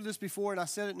 I've quoted this before, and I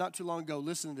said it not too long ago.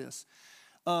 Listen to this.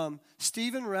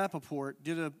 Stephen Rappaport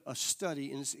did a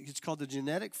study, and it's called The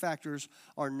Genetic Factors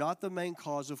Are Not the Main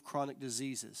Cause of Chronic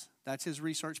Diseases. That's his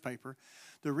research paper.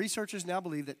 The researchers now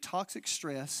believe that toxic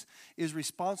stress is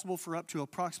responsible for up to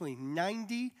approximately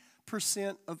 90%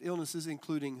 of illnesses,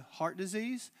 including heart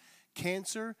disease,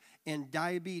 cancer, and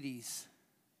diabetes.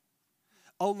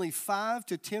 Only 5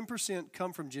 to 10%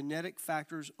 come from genetic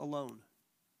factors alone.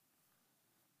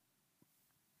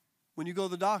 When you go to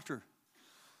the doctor,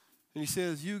 and he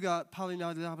says, you got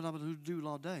polyneuropathy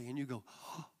all day. And you go,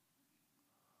 oh.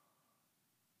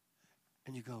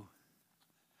 And you go,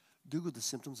 Google the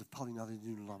symptoms of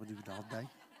polyneuropathy all day.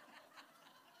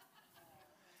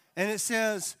 And it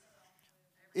says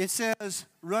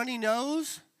runny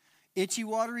nose, itchy,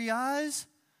 watery eyes.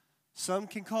 Some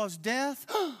can cause death.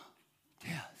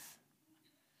 Death.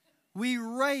 We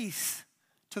race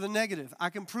to the negative.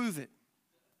 I can prove it.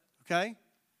 Okay?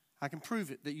 I can prove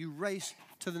it, that you race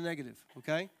to the negative,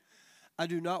 okay? I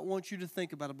do not want you to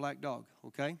think about a black dog,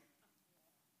 okay?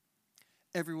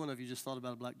 Every one of you just thought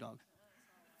about a black dog.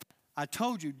 I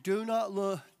told you, do not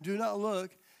look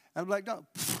at a black dog.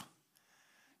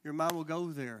 Your mind will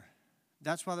go there.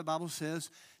 That's why the Bible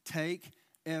says, take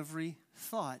every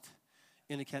thought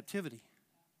into captivity.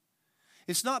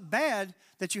 It's not bad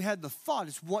that you had the thought.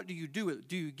 It's what do you do with it?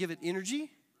 Do you give it energy?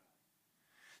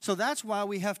 So that's why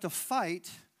we have to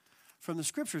fight from the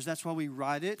scriptures. That's why we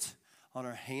write it on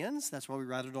our hands. That's why we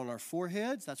write it on our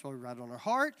foreheads. That's why we write it on our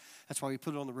heart. That's why we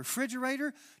put it on the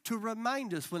refrigerator to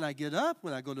remind us when I get up,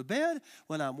 when I go to bed,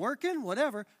 when I'm working,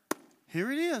 whatever.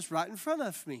 Here it is right in front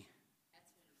of me.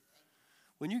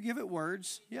 When you give it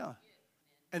words, yeah.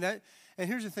 And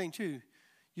here's the thing too.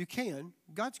 You can.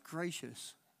 God's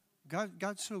gracious.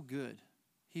 God's so good.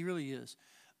 He really is.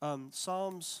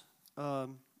 Psalms,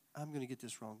 I'm going to get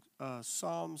this wrong.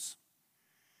 Psalms.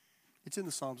 It's in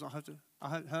the Psalms. I'll have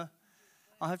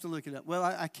to look it up. Well,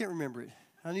 I can't remember it.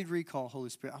 I need to recall Holy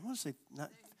Spirit. I want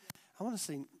to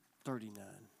say 39.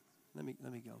 Let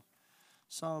me go.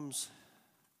 Psalms.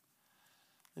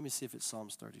 Let me see if it's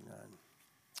Psalms 39.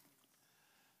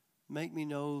 Make me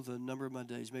know the number of my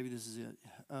days. Maybe this is it.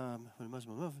 I'm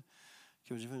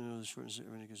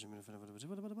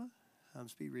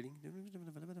speed reading.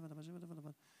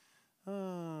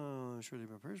 Surely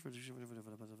my prayers.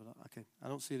 Okay, I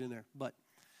don't see it in there. But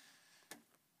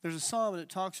there's a psalm that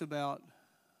talks about,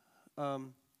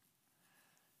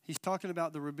 he's talking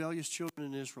about the rebellious children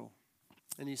in Israel.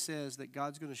 And he says that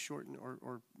God's going to shorten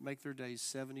or make their days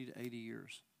 70 to 80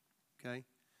 years. Okay?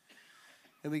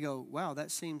 And we go, wow, that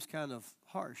seems kind of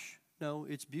harsh. No,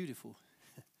 it's beautiful.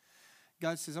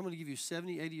 God says, I'm going to give you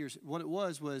 70, 80 years. What it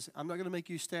was, I'm not going to make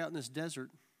you stay out in this desert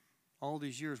all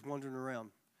these years wandering around.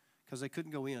 Because they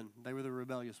couldn't go in. They were the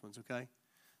rebellious ones, okay?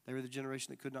 They were the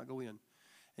generation that could not go in. And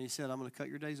he said, I'm going to cut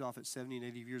your days off at 70 and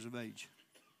 80 years of age.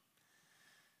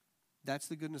 That's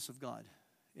the goodness of God.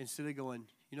 Instead of going,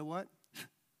 you know what?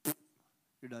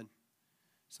 You're done.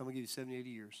 So I'm going to give you 70, 80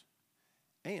 years.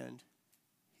 And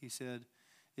he said,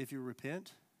 if you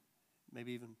repent,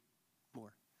 maybe even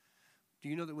more. Do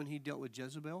you know that when he dealt with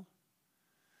Jezebel,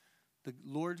 the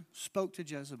Lord spoke to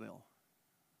Jezebel,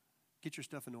 get your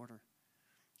stuff in order.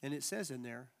 And it says in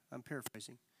there, I'm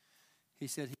paraphrasing, he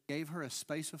said he gave her a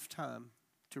space of time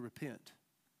to repent,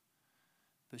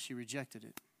 but she rejected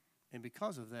it. And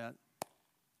because of that,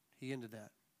 he ended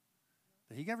that.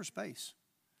 But he gave her space.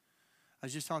 I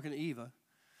was just talking to Eva.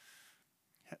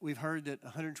 We've heard that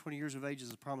 120 years of age is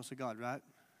the promise of God, right?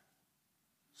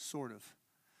 Sort of.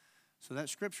 So that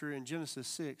scripture in Genesis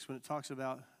 6, when it talks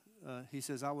about, he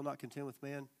says, I will not contend with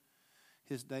man.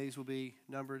 His days will be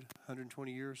numbered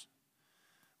 120 years.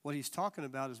 What he's talking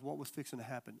about is what was fixing to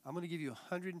happen. I'm going to give you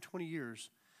 120 years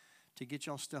to get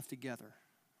y'all stuff together.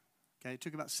 Okay, it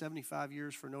took about 75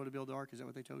 years for Noah to build the ark. Is that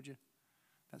what they told you?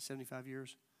 About 75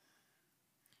 years?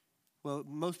 Well,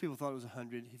 most people thought it was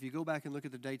 100. If you go back and look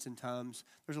at the dates and times,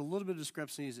 there's a little bit of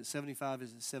discrepancy. Is it 75?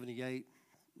 Is it 78?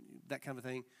 That kind of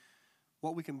thing.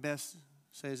 What we can best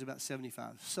say is about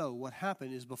 75. So what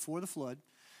happened is before the flood,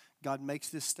 God makes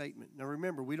this statement. Now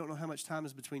remember, we don't know how much time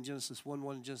is between Genesis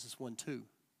 1:1 and Genesis 1:2.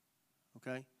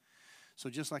 Okay? So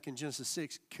just like in Genesis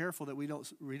 6, careful that we don't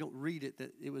read it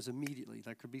that it was immediately.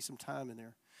 There could be some time in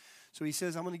there. So he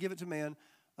says, I'm going to give it to man.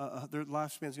 Their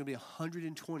lifespan is going to be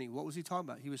 120. What was he talking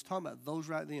about? He was talking about those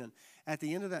right then. At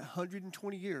the end of that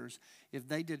 120 years, if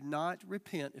they did not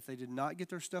repent, if they did not get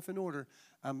their stuff in order,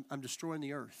 I'm destroying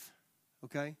the earth.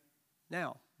 Okay?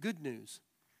 Now, good news.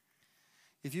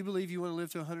 If you believe you want to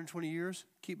live to 120 years,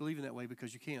 keep believing that way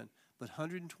because you can. But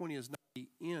 120 is not the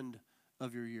end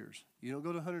of your years. You don't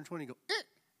go to 120 and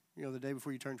go, the day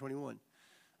before you turn 21.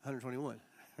 121,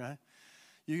 right?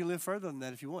 You can live further than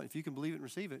that if you want. If you can believe it and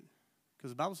receive it.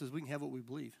 Because the Bible says we can have what we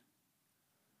believe.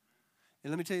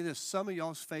 And let me tell you this. Some of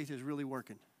y'all's faith is really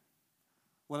working.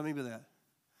 What do I mean by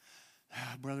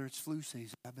that? Brother, it's flu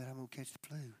season. I bet I'm going to catch the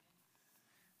flu.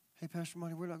 Hey, Pastor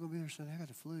Monty, we're not going to be there Sunday. I got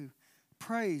the flu.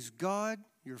 Praise God,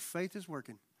 your faith is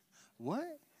working.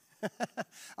 What?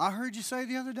 I heard you say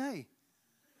the other day.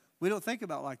 We don't think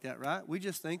about it like that, right? We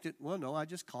just think that, well, no, I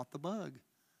just caught the bug.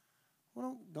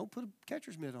 Well, don't put a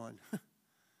catcher's mitt on.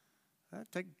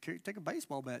 Take a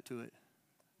baseball bat to it.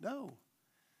 No.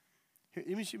 Here,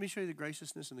 let me show you the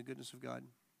graciousness and the goodness of God.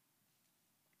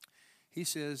 He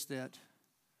says that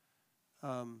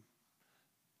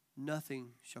nothing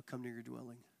shall come near your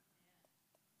dwelling.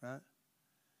 Right?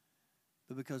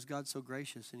 But because God's so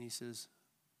gracious, and he says,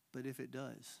 but if it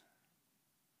does,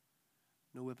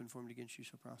 no weapon formed against you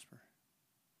shall prosper.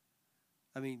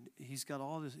 I mean, he's got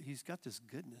all this, he's got this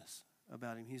goodness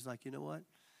about him. He's like, you know what?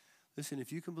 Listen,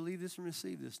 if you can believe this and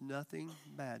receive this, nothing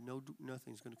bad,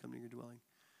 nothing's going to come near your dwelling.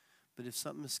 But if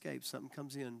something escapes, something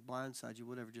comes in, blindsides you,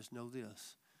 whatever, just know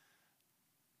this.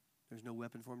 There's no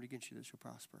weapon formed against you that shall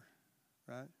prosper.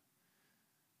 Right?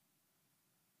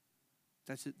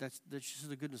 That's it. That's just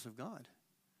the goodness of God.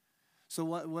 So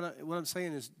what I'm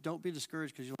saying is don't be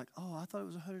discouraged because you're like, oh, I thought it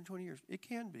was 120 years. It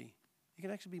can be. It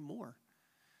can actually be more.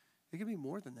 It can be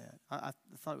more than that. I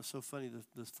thought it was so funny,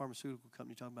 the pharmaceutical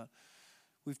company talking about,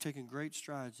 we've taken great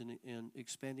strides in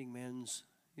expanding man's,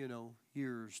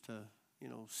 years to,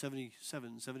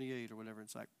 77, 78 or whatever.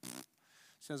 It's like,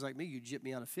 sounds like me. You gypped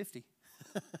me out of 50.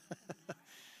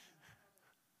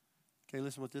 Okay,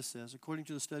 listen what this says. According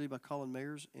to the study by Colin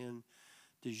Mayers and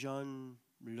Dejan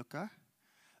Luca,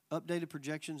 updated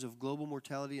projections of global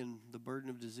mortality and the burden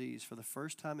of disease. For the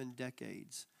first time in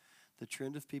decades, the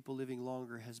trend of people living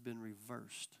longer has been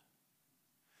reversed.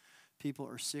 People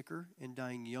are sicker and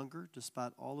dying younger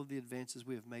despite all of the advances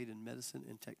we have made in medicine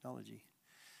and technology.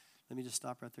 Let me just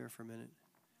stop right there for a minute.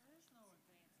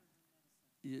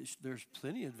 There's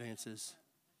plenty of advances.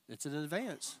 It's an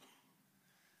advance.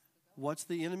 What's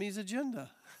the enemy's agenda?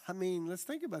 I mean, let's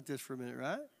think about this for a minute,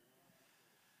 right?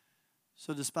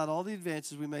 So despite all the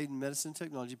advances we made in medicine and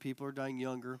technology, people are dying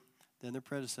younger than their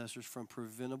predecessors from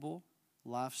preventable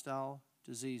lifestyle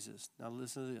diseases. Now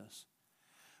listen to this.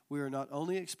 We are not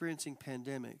only experiencing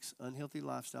pandemics, unhealthy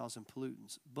lifestyles, and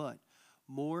pollutants, but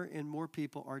more and more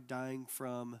people are dying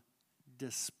from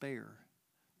despair,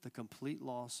 the complete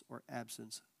loss or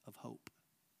absence of hope.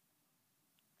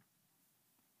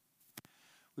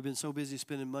 We've been so busy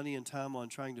spending money and time on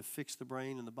trying to fix the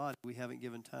brain and the body, we haven't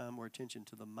given time or attention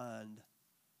to the mind.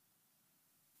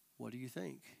 What do you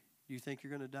think? Do you think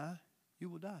you're going to die? You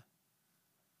will die.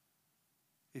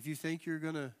 If you think you're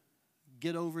going to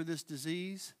get over this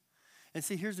disease, and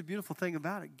see, here's the beautiful thing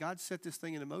about it. God set this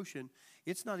thing into motion.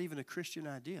 It's not even a Christian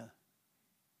idea.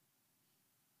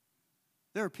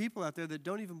 There are people out there that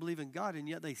don't even believe in God, and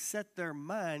yet they set their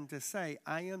mind to say,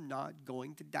 I am not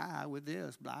going to die with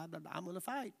this, blah, blah, blah. I'm going to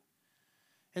fight.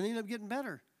 And they end up getting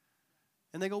better.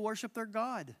 And they go worship their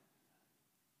God.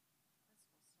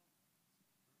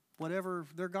 Whatever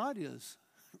their God is.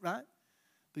 right?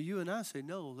 But you and I say,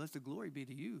 no, let the glory be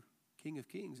to you, King of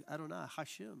Kings, Adonai,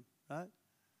 Hashem, right?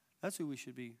 That's who we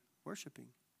should be worshiping.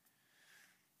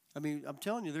 I mean, I'm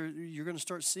telling you, you're going to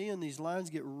start seeing these lines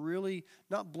get really,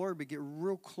 not blurred, but get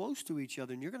real close to each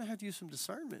other, and you're going to have to use some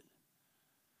discernment.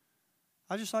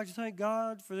 I just like to thank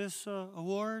God for this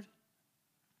award.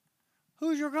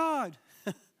 Who's your God?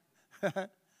 I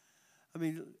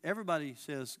mean, everybody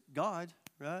says God,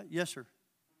 right? Yes, sir.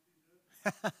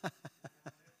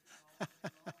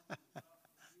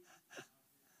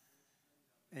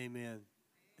 Amen.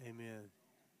 Amen.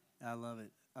 I love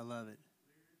it. I love it.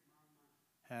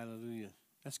 Hallelujah.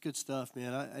 That's good stuff,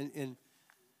 man. And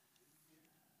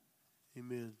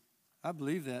amen. I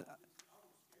believe that.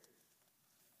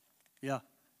 Yeah.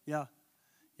 Yeah.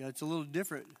 Yeah, it's a little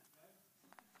different.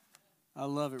 I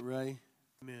love it, Ray.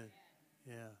 Amen.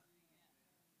 Yeah.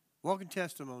 Walking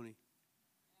testimony.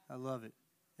 I love it.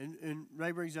 And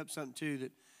Ray brings up something, too,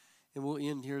 that, and we'll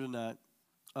end here tonight.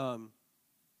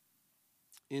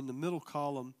 In the middle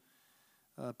column,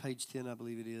 page 10, I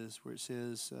believe it is, where it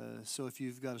says, so if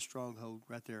you've got a stronghold,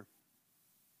 right there.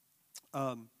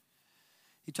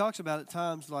 He talks about at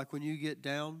times like when you get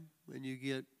down and you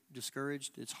get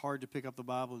discouraged, it's hard to pick up the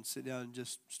Bible and sit down and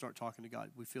just start talking to God.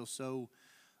 We feel so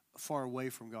far away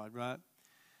from God, right?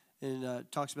 And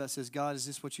talks about, says, God, is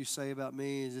this what you say about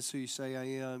me? Is this who you say I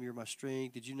am? You're my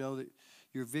strength. Did you know that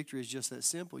your victory is just that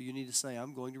simple? You need to say,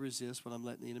 I'm going to resist what I'm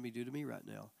letting the enemy do to me right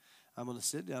now. I'm going to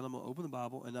sit down, I'm going to open the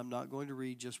Bible, and I'm not going to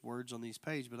read just words on these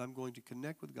pages, but I'm going to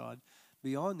connect with God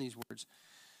beyond these words.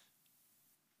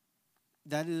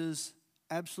 That is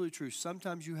absolutely true.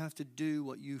 Sometimes you have to do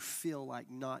what you feel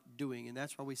like not doing, and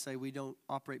that's why we say we don't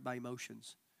operate by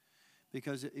emotions,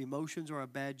 because emotions are a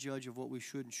bad judge of what we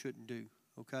should and shouldn't do,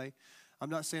 okay? I'm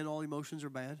not saying all emotions are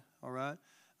bad, all right?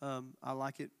 I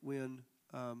like it when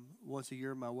once a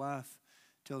year my wife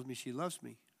tells me she loves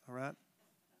me, all right?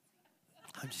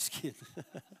 I'm just kidding.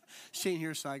 She ain't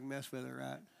here so I can mess with her,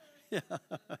 right? Yeah.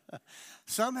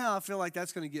 Somehow I feel like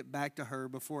that's going to get back to her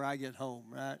before I get home,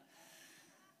 right?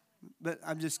 But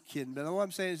I'm just kidding. But all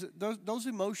I'm saying is those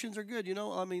emotions are good. You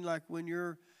know, I mean, like when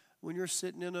you're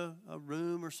sitting in a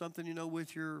room or something, you know,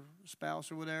 with your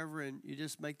spouse or whatever, and you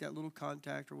just make that little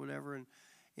contact or whatever, and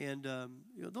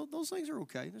you know, those things are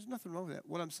okay. There's nothing wrong with that.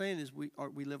 What I'm saying is we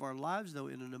live our lives, though,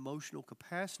 in an emotional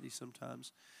capacity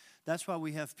sometimes. That's why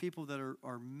we have people that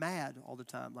are mad all the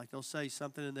time. Like they'll say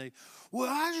something and well,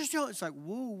 I just don't. It's like,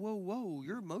 whoa, whoa, whoa.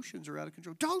 Your emotions are out of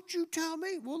control. Don't you tell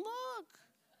me. Well, look.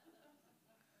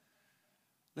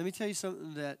 Let me tell you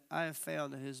something that I have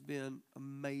found that has been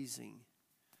amazing,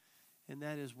 and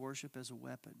that is worship as a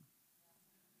weapon.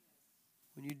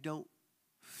 When you don't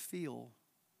feel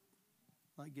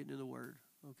like getting in the Word,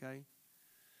 okay?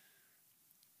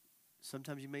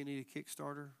 Sometimes you may need a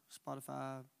Kickstarter,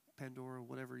 Spotify, Pandora,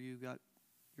 whatever you got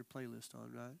your playlist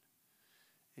on, right?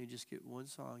 And you just get one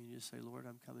song and you just say, Lord,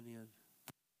 I'm coming in.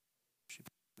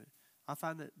 I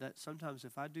find that sometimes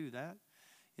if I do that,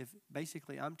 if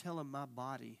basically I'm telling my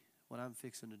body what I'm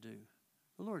fixing to do,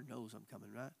 the Lord knows I'm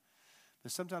coming, right?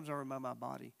 But sometimes I remind my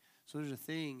body. So there's a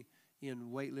thing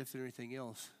in weightlifting or anything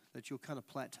else that you'll kind of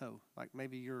plateau. Like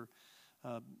maybe you're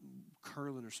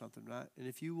curling or something, right? And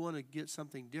if you want to get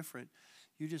something different,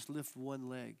 you just lift one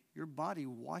leg. Your body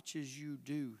watches you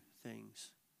do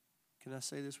things. Can I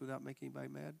say this without making anybody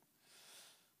mad?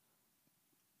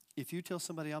 If you tell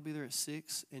somebody I'll be there at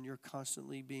 6 and you're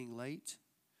constantly being late,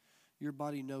 your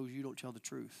body knows you don't tell the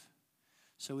truth.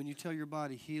 So when you tell your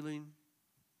body healing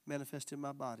manifest in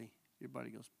my body, your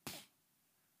body goes,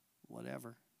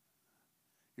 whatever.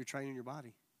 You're training your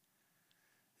body.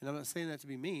 And I'm not saying that to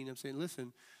be mean. I'm saying,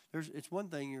 listen, it's one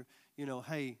thing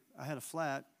hey, I had a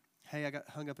flat. Hey, I got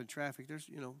hung up in traffic. There's,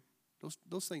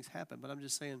 those things happen. But I'm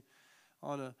just saying,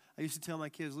 I used to tell my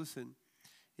kids, listen,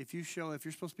 if you're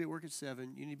supposed to be at work at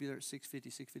 7, you need to be there at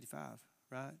 6:50, 6:55,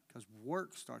 right? Because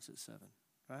work starts at 7,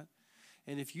 right?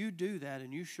 And if you do that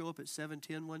and you show up at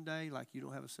 7:10 one day, like you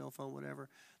don't have a cell phone, whatever,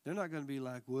 they're not going to be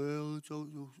like, well,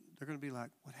 they're going to be like,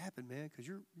 what happened, man? Because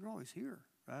you're always here,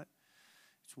 right?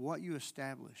 It's what you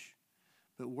establish.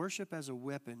 But worship as a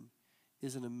weapon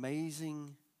is an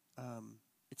amazing,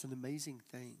 it's an amazing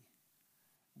thing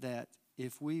that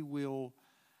if we'll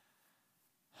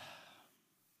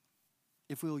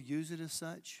use it as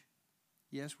such,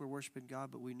 yes, we're worshiping God,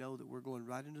 but we know that we're going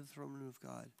right into the throne room of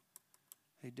God.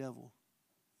 Hey, devil,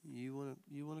 you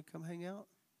want to come hang out?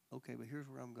 Okay, but here's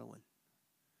where I'm going.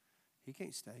 He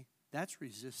can't stay. That's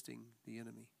resisting the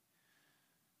enemy.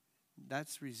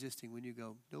 That's resisting when you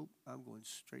go, nope, I'm going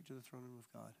straight to the throne room of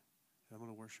God, and I'm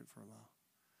going to worship for a while.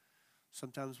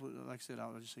 Sometimes, like I said,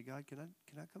 I'll just say, God, can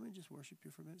I come in and just worship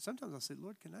you for a minute? Sometimes I'll say,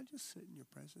 Lord, can I just sit in your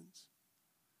presence?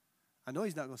 I know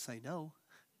he's not going to say no.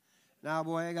 Nah,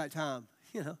 boy, I ain't got time.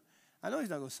 I know he's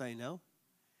not going to say no.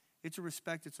 It's a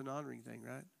respect, it's an honoring thing,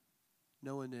 right?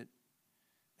 Knowing that,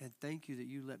 and thank you that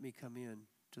you let me come in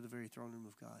to the very throne room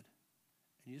of God.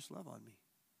 And you just love on me.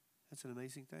 That's an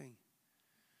amazing thing.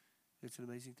 It's an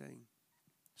amazing thing.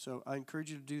 So I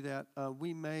encourage you to do that.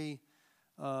 We may,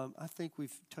 I think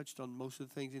we've touched on most of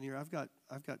the things in here. I've got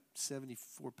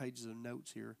 74 pages of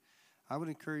notes here. I would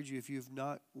encourage you, if you've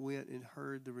not went and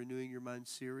heard the Renewing Your Mind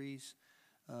series,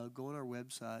 go on our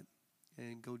website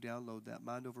and go download that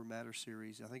Mind Over Matter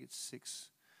series. I think it's 6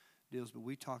 deals, but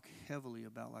we talk heavily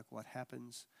about like what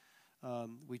happens.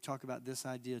 We talk about this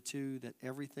idea too, that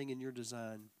everything in your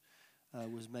design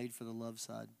was made for the love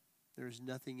side. There is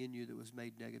nothing in you that was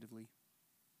made negatively.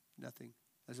 Nothing.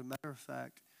 As a matter of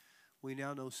fact, we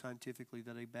now know scientifically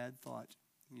that a bad thought,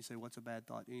 and you say, what's a bad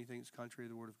thought? Anything that's contrary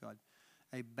to the Word of God.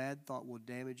 A bad thought will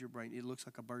damage your brain. It looks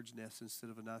like a bird's nest instead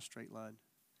of a nice straight line.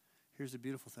 Here's the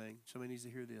beautiful thing. Somebody needs to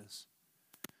hear this.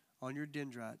 On your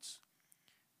dendrites,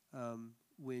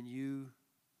 when you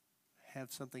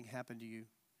have something happen to you,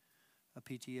 a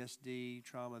PTSD,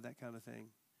 trauma, that kind of thing,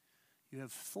 you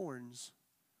have thorns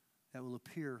that will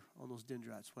appear on those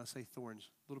dendrites. When I say thorns,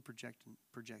 little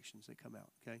projections that come out,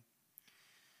 okay?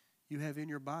 You have in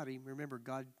your body, remember,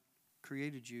 God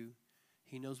created you.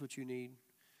 He knows what you need.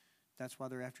 That's why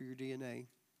they're after your DNA.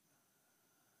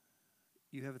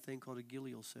 You have a thing called a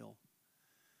glial cell.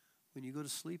 When you go to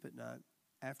sleep at night,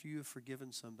 after you have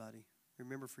forgiven somebody,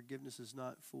 remember, forgiveness is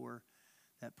not for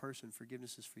that person.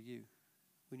 Forgiveness is for you.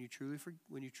 When you truly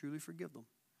forgive them,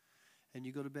 and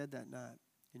you go to bed that night,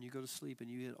 and you go to sleep, and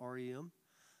you hit REM,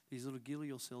 these little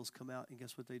glial cells come out, and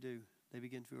guess what they do? They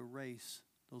begin to erase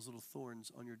those little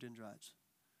thorns on your dendrites.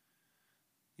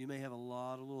 You may have a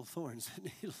lot of little thorns.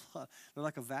 They're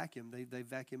like a vacuum. They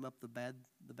vacuum up the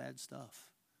bad stuff.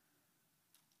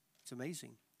 It's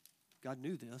amazing. God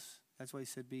knew this. That's why he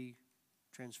said, be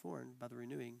transformed by the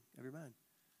renewing of your mind.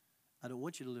 I don't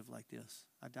want you to live like this.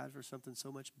 I died for something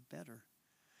so much better.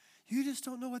 You just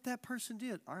don't know what that person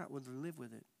did. All right, well, then live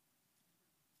with it.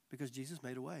 Because Jesus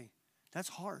made a way. That's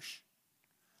harsh.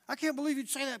 I can't believe you'd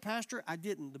say that, Pastor. I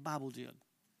didn't. The Bible did.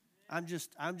 I'm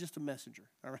just a messenger.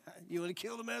 All right. You want to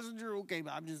kill the messenger? Okay,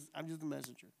 but I'm just a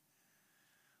messenger.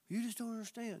 You just don't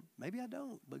understand. Maybe I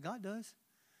don't, but God does.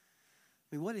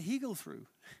 I mean, what did he go through?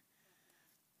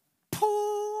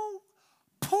 Boom,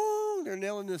 boom. They're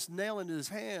nailing this nail into his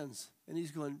hands. And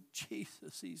he's going,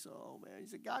 Jesus, oh man. He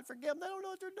said, God, forgive them. They don't know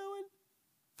what they're doing.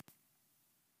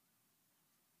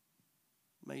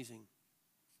 Amazing.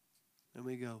 And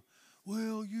we go,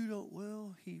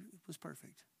 well, he was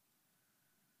perfect.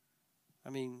 I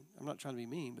mean, I'm not trying to be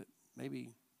mean, but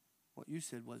maybe what you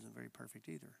said wasn't very perfect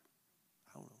either.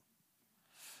 I don't know.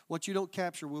 What you don't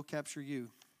capture will capture you.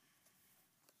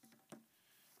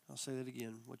 I'll say that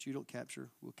again. What you don't capture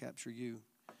will capture you.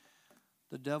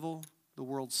 The devil, the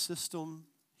world system,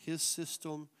 his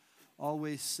system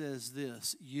always says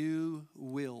this: you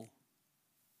will.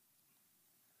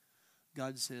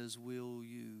 God says, will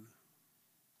you?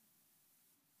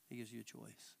 He gives you a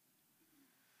choice.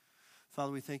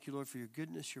 Father, we thank you, Lord, for your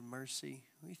goodness, your mercy.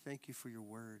 We thank you for your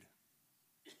word.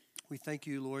 We thank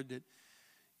you, Lord, that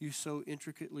you so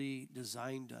intricately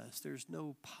designed us. There's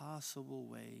no possible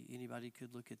way anybody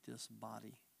could look at this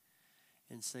body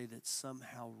and say that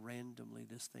somehow randomly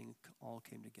this thing all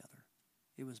came together.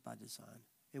 It was by design.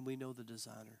 And we know the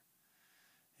designer.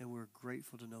 And we're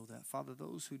grateful to know that. Father,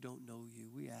 those who don't know you,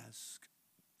 we ask,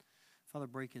 Father,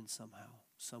 break in somehow,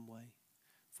 some way.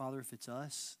 Father, if it's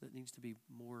us that needs to be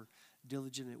more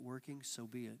diligent at working, so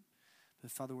be it.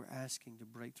 But Father, we're asking to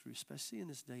break through, especially in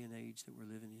this day and age that we're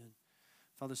living in.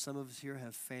 Father, some of us here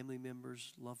have family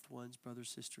members, loved ones, brothers,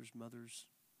 sisters, mothers,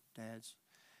 dads,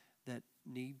 that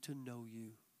need to know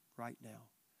you right now.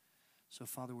 So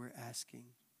Father, we're asking,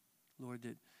 Lord,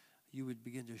 that you would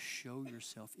begin to show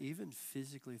yourself, even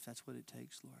physically, if that's what it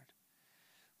takes, Lord.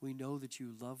 We know that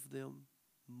you love them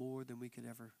more than we could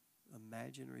ever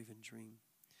imagine or even dream.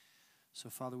 So,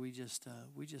 Father, we just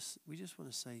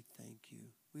want to say thank you.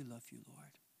 We love you,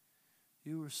 Lord.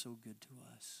 You are so good to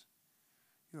us.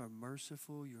 You are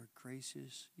merciful. You are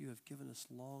gracious. You have given us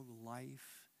long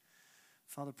life.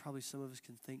 Father, probably some of us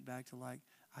can think back to like,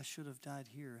 I should have died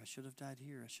here. I should have died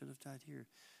here. I should have died here.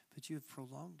 But you have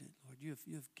prolonged it, Lord. You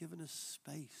have given us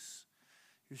space.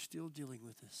 You're still dealing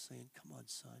with us, saying, come on,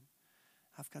 son.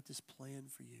 I've got this plan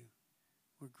for you.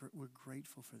 We're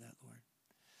grateful for that, Lord.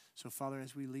 So, Father,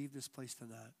 as we leave this place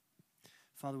tonight,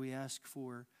 Father, we ask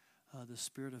for the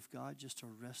Spirit of God just to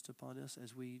rest upon us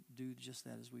as we do just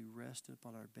that, as we rest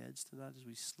upon our beds tonight, as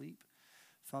we sleep.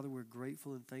 Father, we're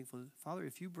grateful and thankful. Father,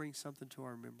 if you bring something to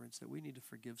our remembrance that we need to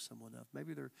forgive someone of,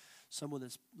 maybe they're someone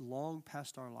that's long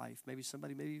past our life, maybe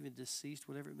somebody, maybe even deceased,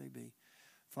 whatever it may be.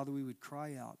 Father, we would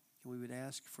cry out and we would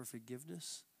ask for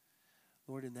forgiveness.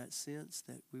 Lord, in that sense,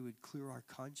 that we would clear our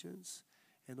conscience.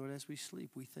 And Lord, as we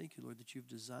sleep, we thank you, Lord, that you've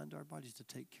designed our bodies to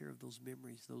take care of those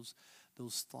memories,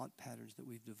 those thought patterns that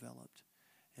we've developed.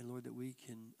 And Lord, that we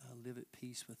can live at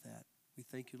peace with that. We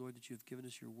thank you, Lord, that you've given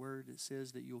us your word. It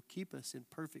says that you'll keep us in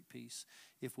perfect peace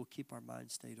if we'll keep our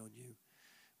mind stayed on you.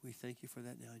 We thank you for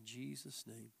that now in Jesus'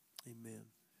 name. Amen.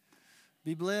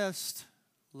 Be blessed.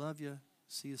 Love you.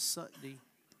 See you Sunday.